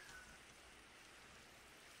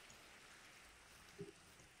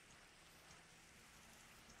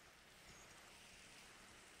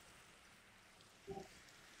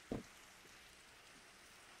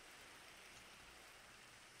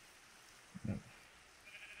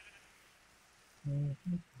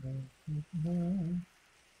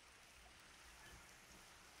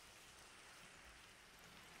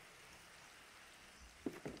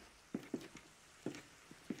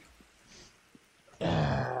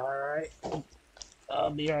 Alright,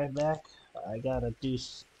 I'll be right back. I gotta do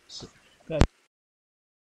gotta.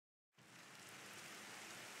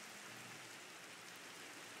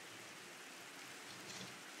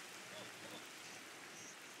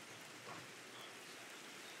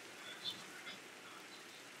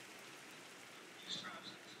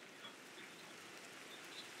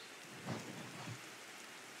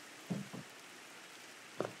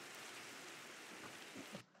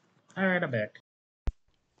 Alright, I'm back.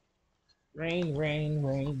 Rain, rain,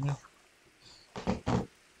 rain.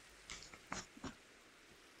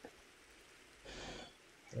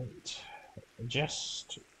 Right.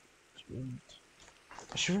 Just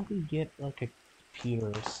should we get like a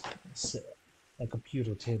computer, a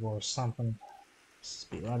computer table or something? This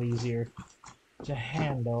would be a lot easier to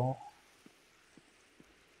handle.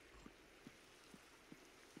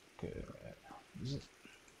 Good.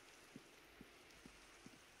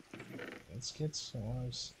 Let's get some.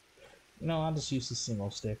 No, I'll just use the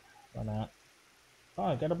single stick. Why not? Oh,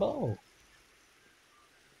 I got a bow.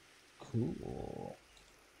 Cool.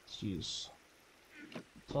 Let's use.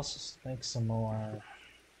 Let's also make some more.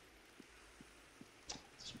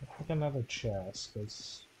 Let's make another chest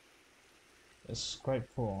because it's quite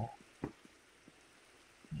full.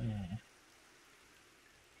 Yeah.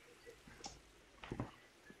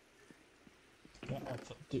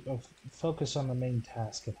 I'll focus on the main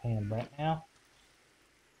task at hand right now.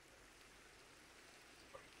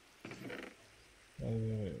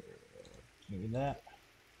 Give me that.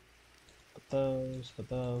 Put those, put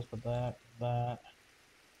those, put that, that.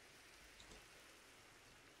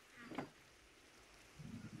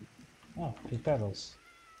 Oh, pink petals.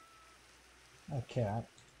 A cat.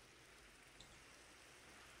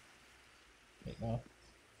 Wait, no.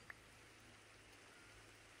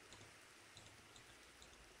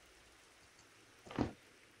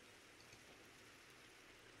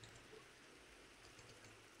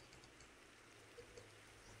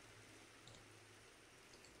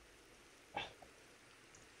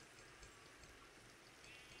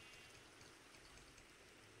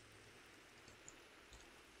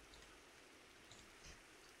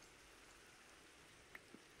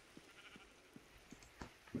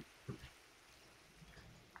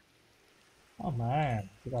 Oh man,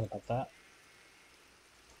 forgot about that.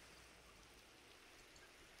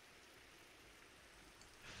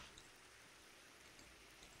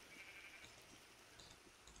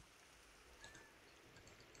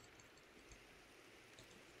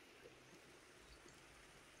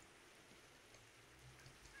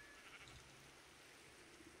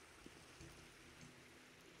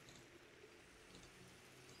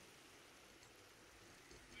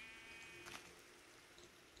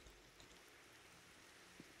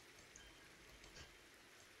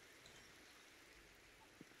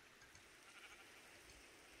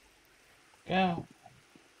 Go.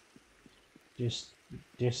 Just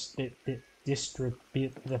district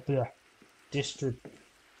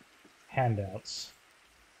handouts.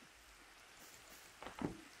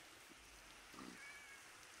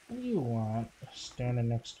 What do you want standing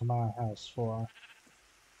next to my house for?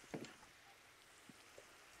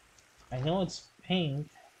 I know it's pink,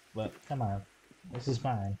 but come on, this is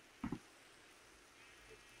mine.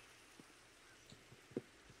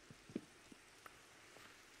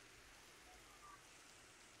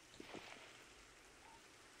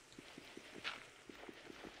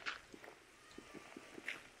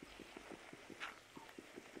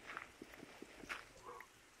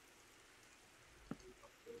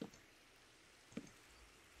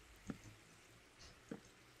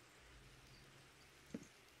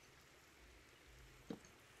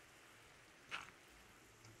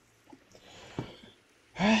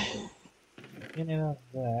 beginning of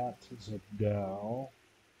that is a go.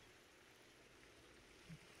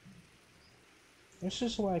 There's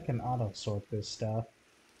just a way I can auto sort this stuff.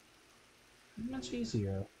 Much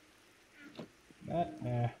easier.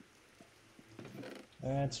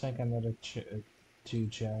 Let's make another two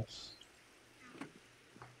chests.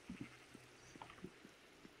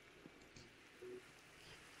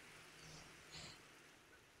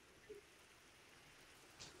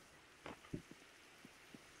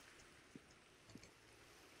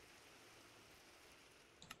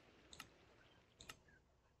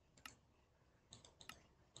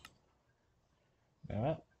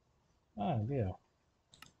 What? Oh, yeah.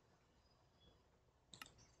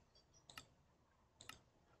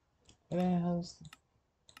 What the hell's...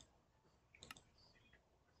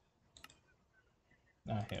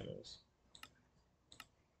 Ah, here it is.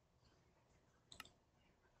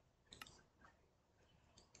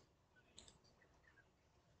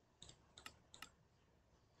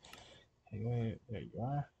 Hey, wait, there you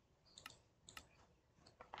are.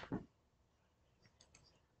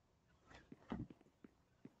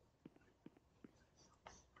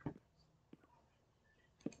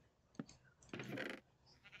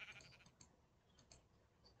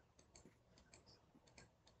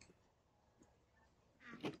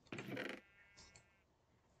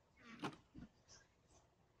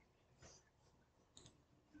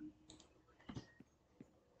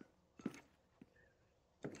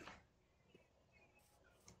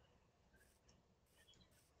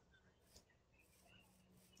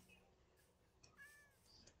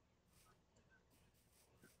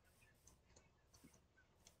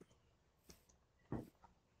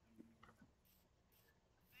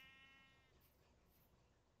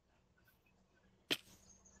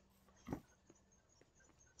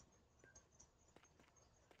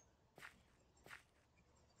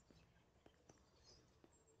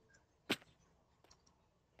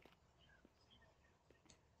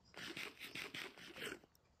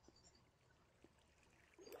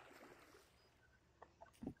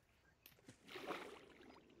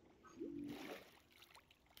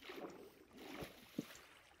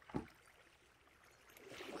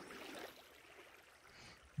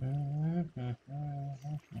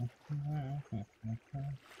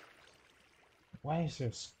 Why is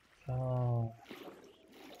this? Oh,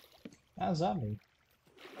 how's that mean?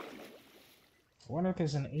 I wonder if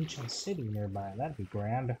there's an ancient city nearby. That'd be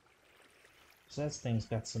grand. So that thing's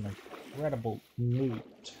got some incredible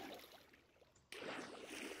loot.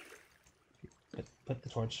 Put the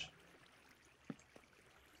torch.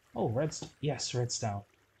 Oh, redstone. Yes, redstone.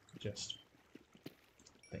 Just.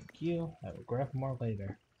 Thank you. I will grab more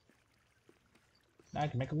later. Now I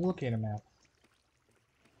can make a locator map.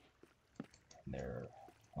 There are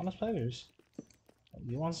honest players.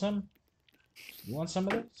 You want some? You want some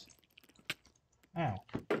of this? Ow.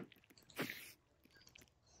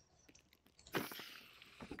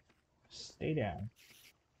 Stay down.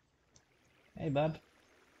 Hey, bud.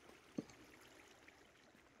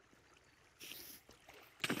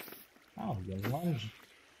 Oh, you lunge.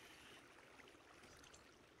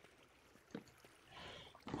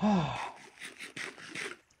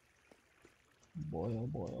 Boy, oh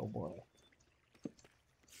boy, oh boy.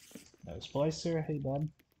 No splicer, hey bud.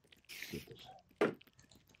 Get this.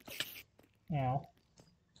 Ow.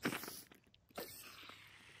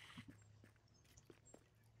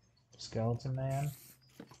 Skeleton man.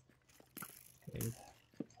 Okay.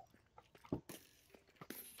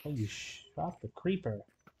 Oh, you shot the creeper.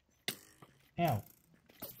 Ow.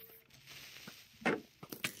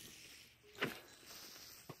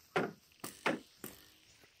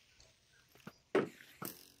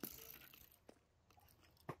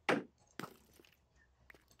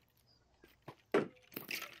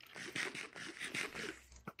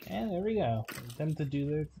 And there we go. Them to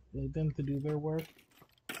do their work.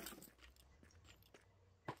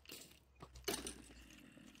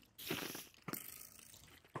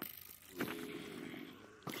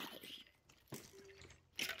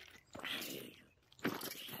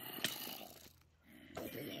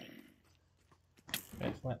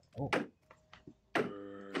 What? Oh.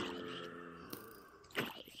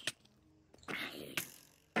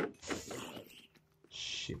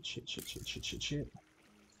 Shit.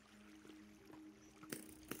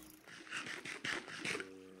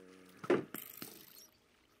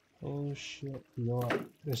 Oh shit,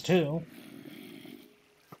 there's two.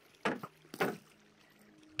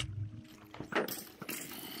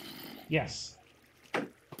 Yes.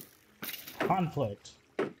 Conflict.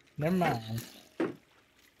 Never mind.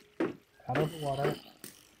 Out of the water.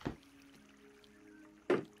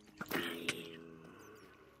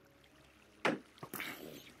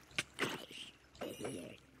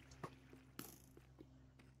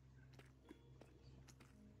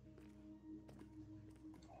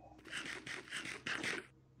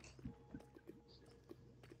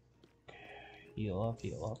 Heal up,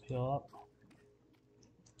 heal up, heal up.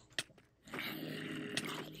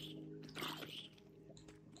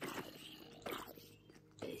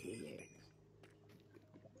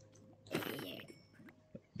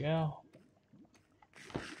 Yeah.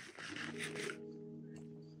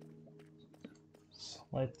 Let's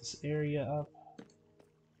light this area up.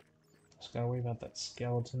 Just gotta worry about that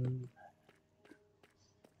skeleton.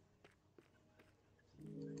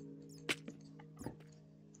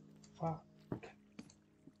 Fuck.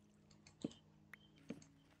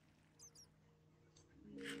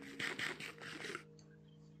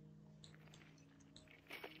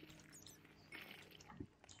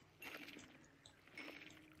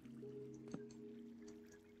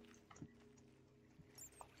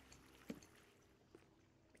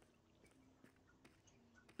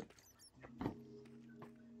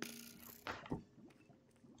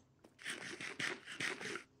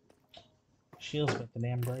 Shield's got the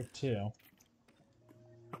damn break too.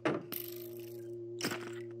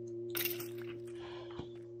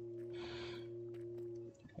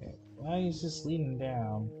 Okay, why is this leading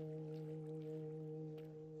down?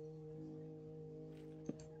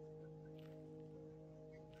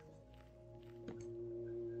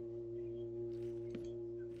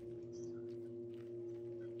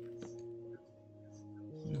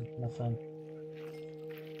 Nothing.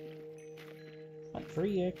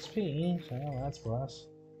 Free XP, so that's plus.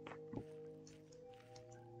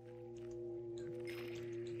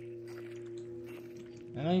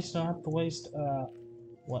 And I still have to waste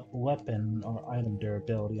what weapon or item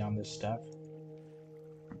durability on this stuff.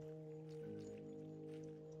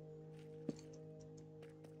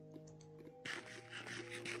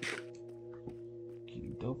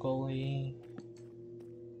 Dokoli.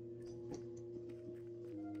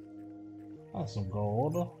 Oh, some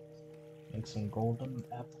gold. Make some golden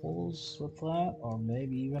apples with that, or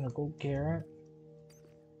maybe even a gold carrot.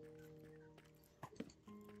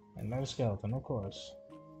 And no skeleton, of course.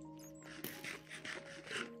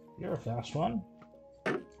 You're a fast one.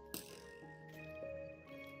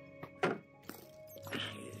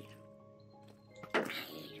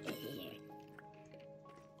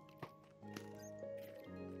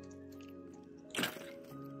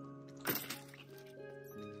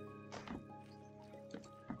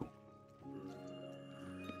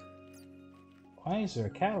 Why is there a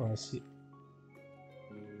catalyst?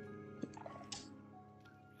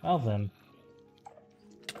 Well then,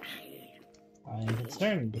 I am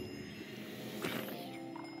concerned.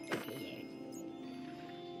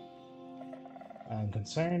 I'm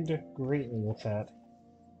concerned greatly with that.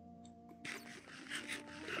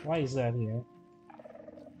 Why is that here?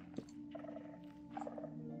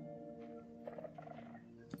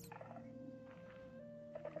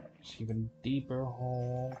 It's even deeper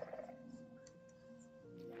hole.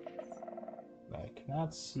 I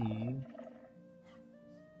cannot see.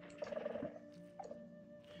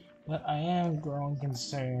 But I am growing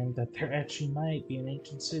concerned that there actually might be an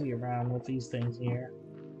ancient city around with these things here.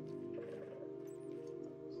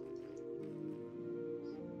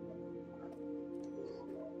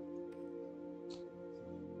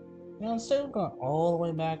 You know, instead of going all the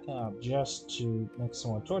way back up just to make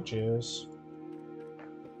some more torches,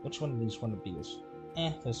 which one of these want to be this?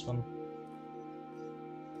 This one.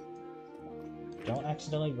 Don't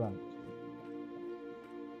accidentally run.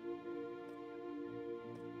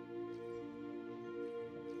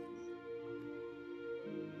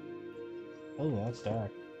 Oh, that's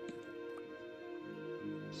dark.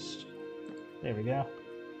 There we go.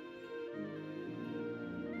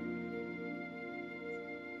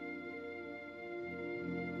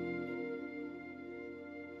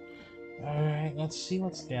 Alright, let's see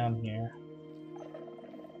what's down here.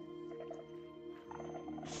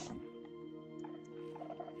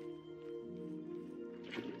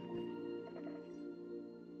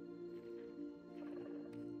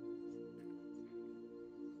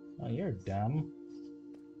 Oh, you're dumb.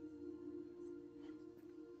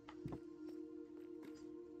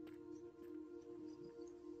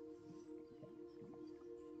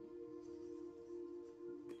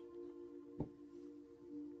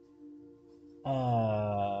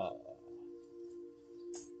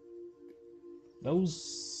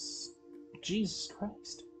 Those... Jesus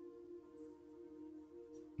Christ.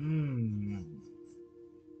 My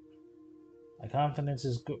confidence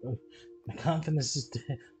is good. My confidence is...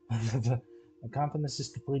 My confidence is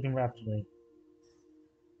depleting rapidly.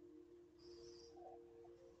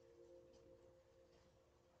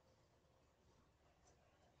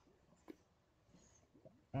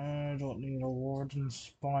 I don't need a warden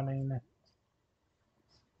spawning.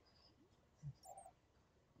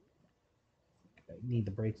 I need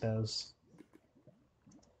to break those.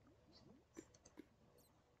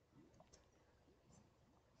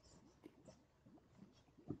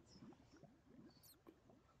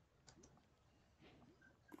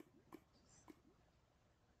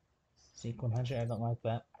 Seek 100, I don't like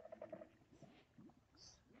that.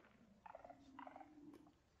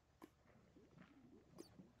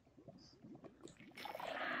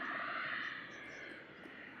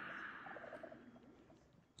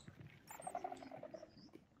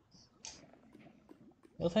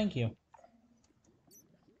 Well, thank you.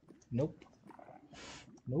 Nope.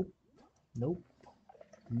 Nope. Nope.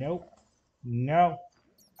 Nope. No.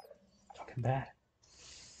 Fucking bad.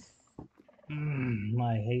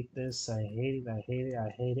 I hate this. I hate it. I hate it. I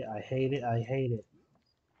hate it. I hate it. I hate it.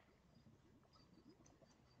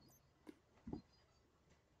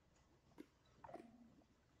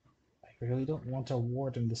 I really don't want a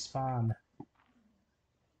warden to spawn.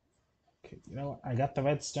 Okay, you know what? I got the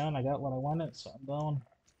redstone. I got what I wanted, so I'm going.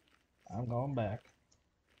 I'm going back.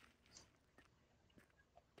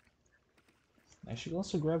 I should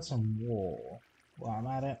also grab some wool while I'm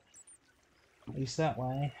at it. At least that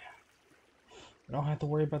way, I don't have to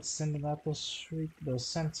worry about sending out those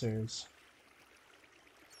sensors.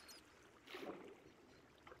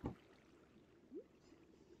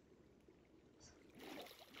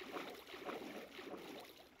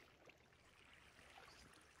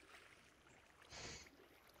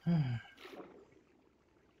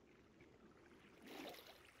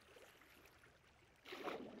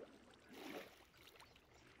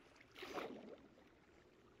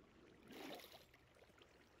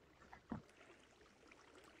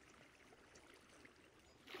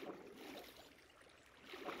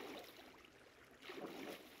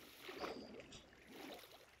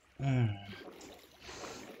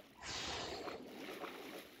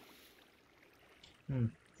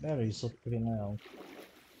 Batteries look pretty low.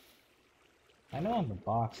 I know on the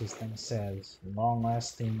box this thing says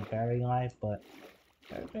long-lasting battery life, but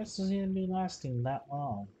that doesn't even be lasting that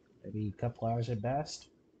long. Maybe a couple hours at best.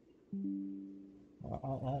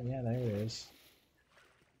 Oh, yeah, there it is.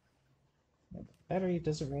 The battery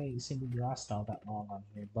doesn't really seem to be lasting all that long on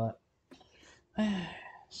here, but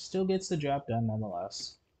still gets the job done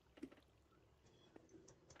nonetheless.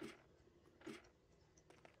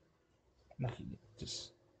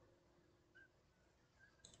 Just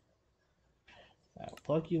I'll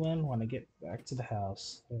plug you in when I get back to the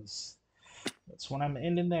house. That's when I'm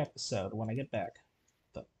ending the episode, when I get back.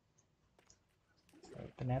 But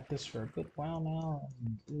I've been at this for a good while now.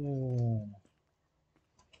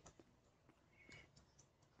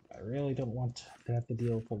 I really don't want to have to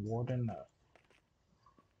deal with a warden.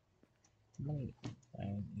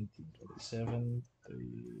 1827,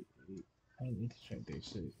 38,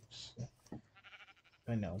 1836.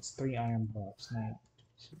 I know, it's 3 iron blocks. 9,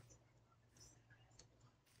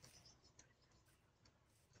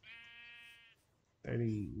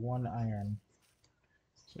 31 iron.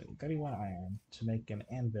 So 31 iron to make an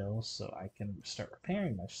anvil so I can start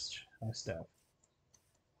repairing my stuff.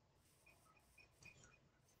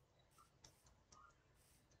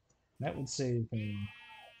 That would save me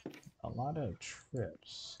a lot of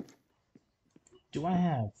trips. Do I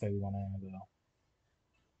have 31 iron though?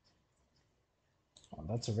 Oh,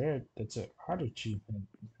 that's a hard achievement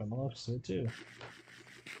from the looks of it too.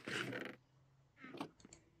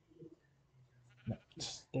 No,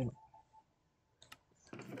 damn it.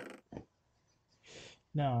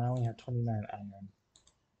 No, I only have 29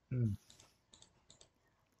 iron.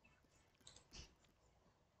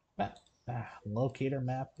 Locator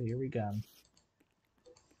map, here we go.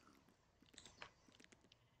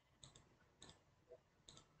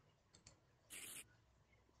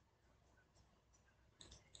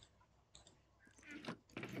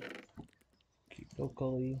 Keep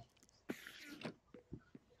locally.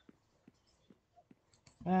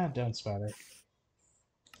 Don't spot it.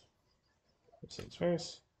 First things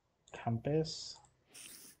first. Compass.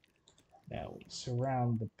 Now we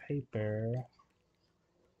surround the paper.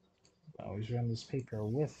 Always run this paper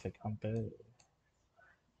with the compass.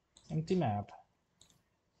 Empty map.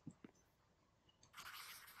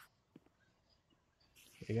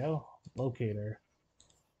 There you go. Locator.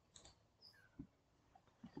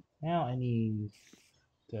 Now I need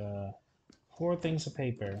 4 things of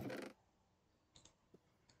paper.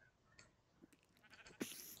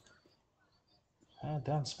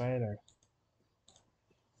 Down spider.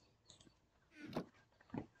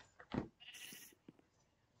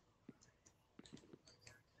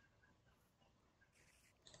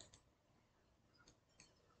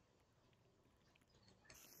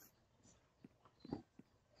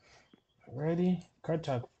 Ready?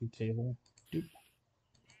 Cartography table. Doop.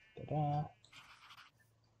 Ta-da.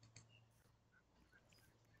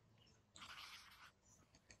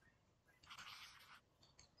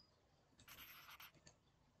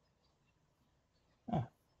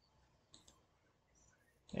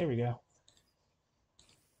 There we go.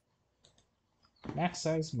 Max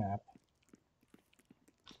size map.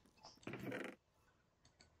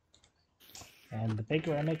 And the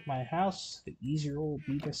bigger I make my house, the easier it will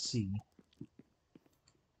be to see.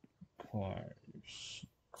 Cars.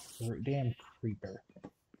 Damn creeper.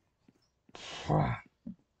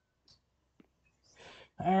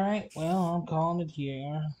 Alright, well, I'm calling it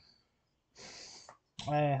here.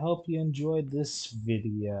 I hope you enjoyed this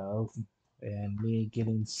video and me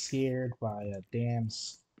getting scared by a damn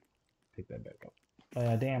pick that back up. By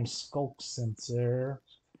a damn skulk sensor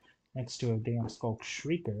next to a damn skulk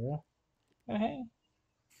shrieker. But hey,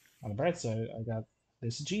 on the bright side, I got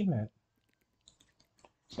this achievement.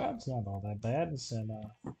 So it's not all that bad. It's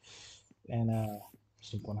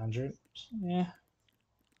Sneak 100. So, yeah.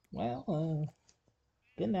 Well,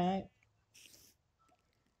 good night.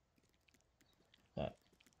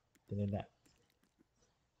 Good night.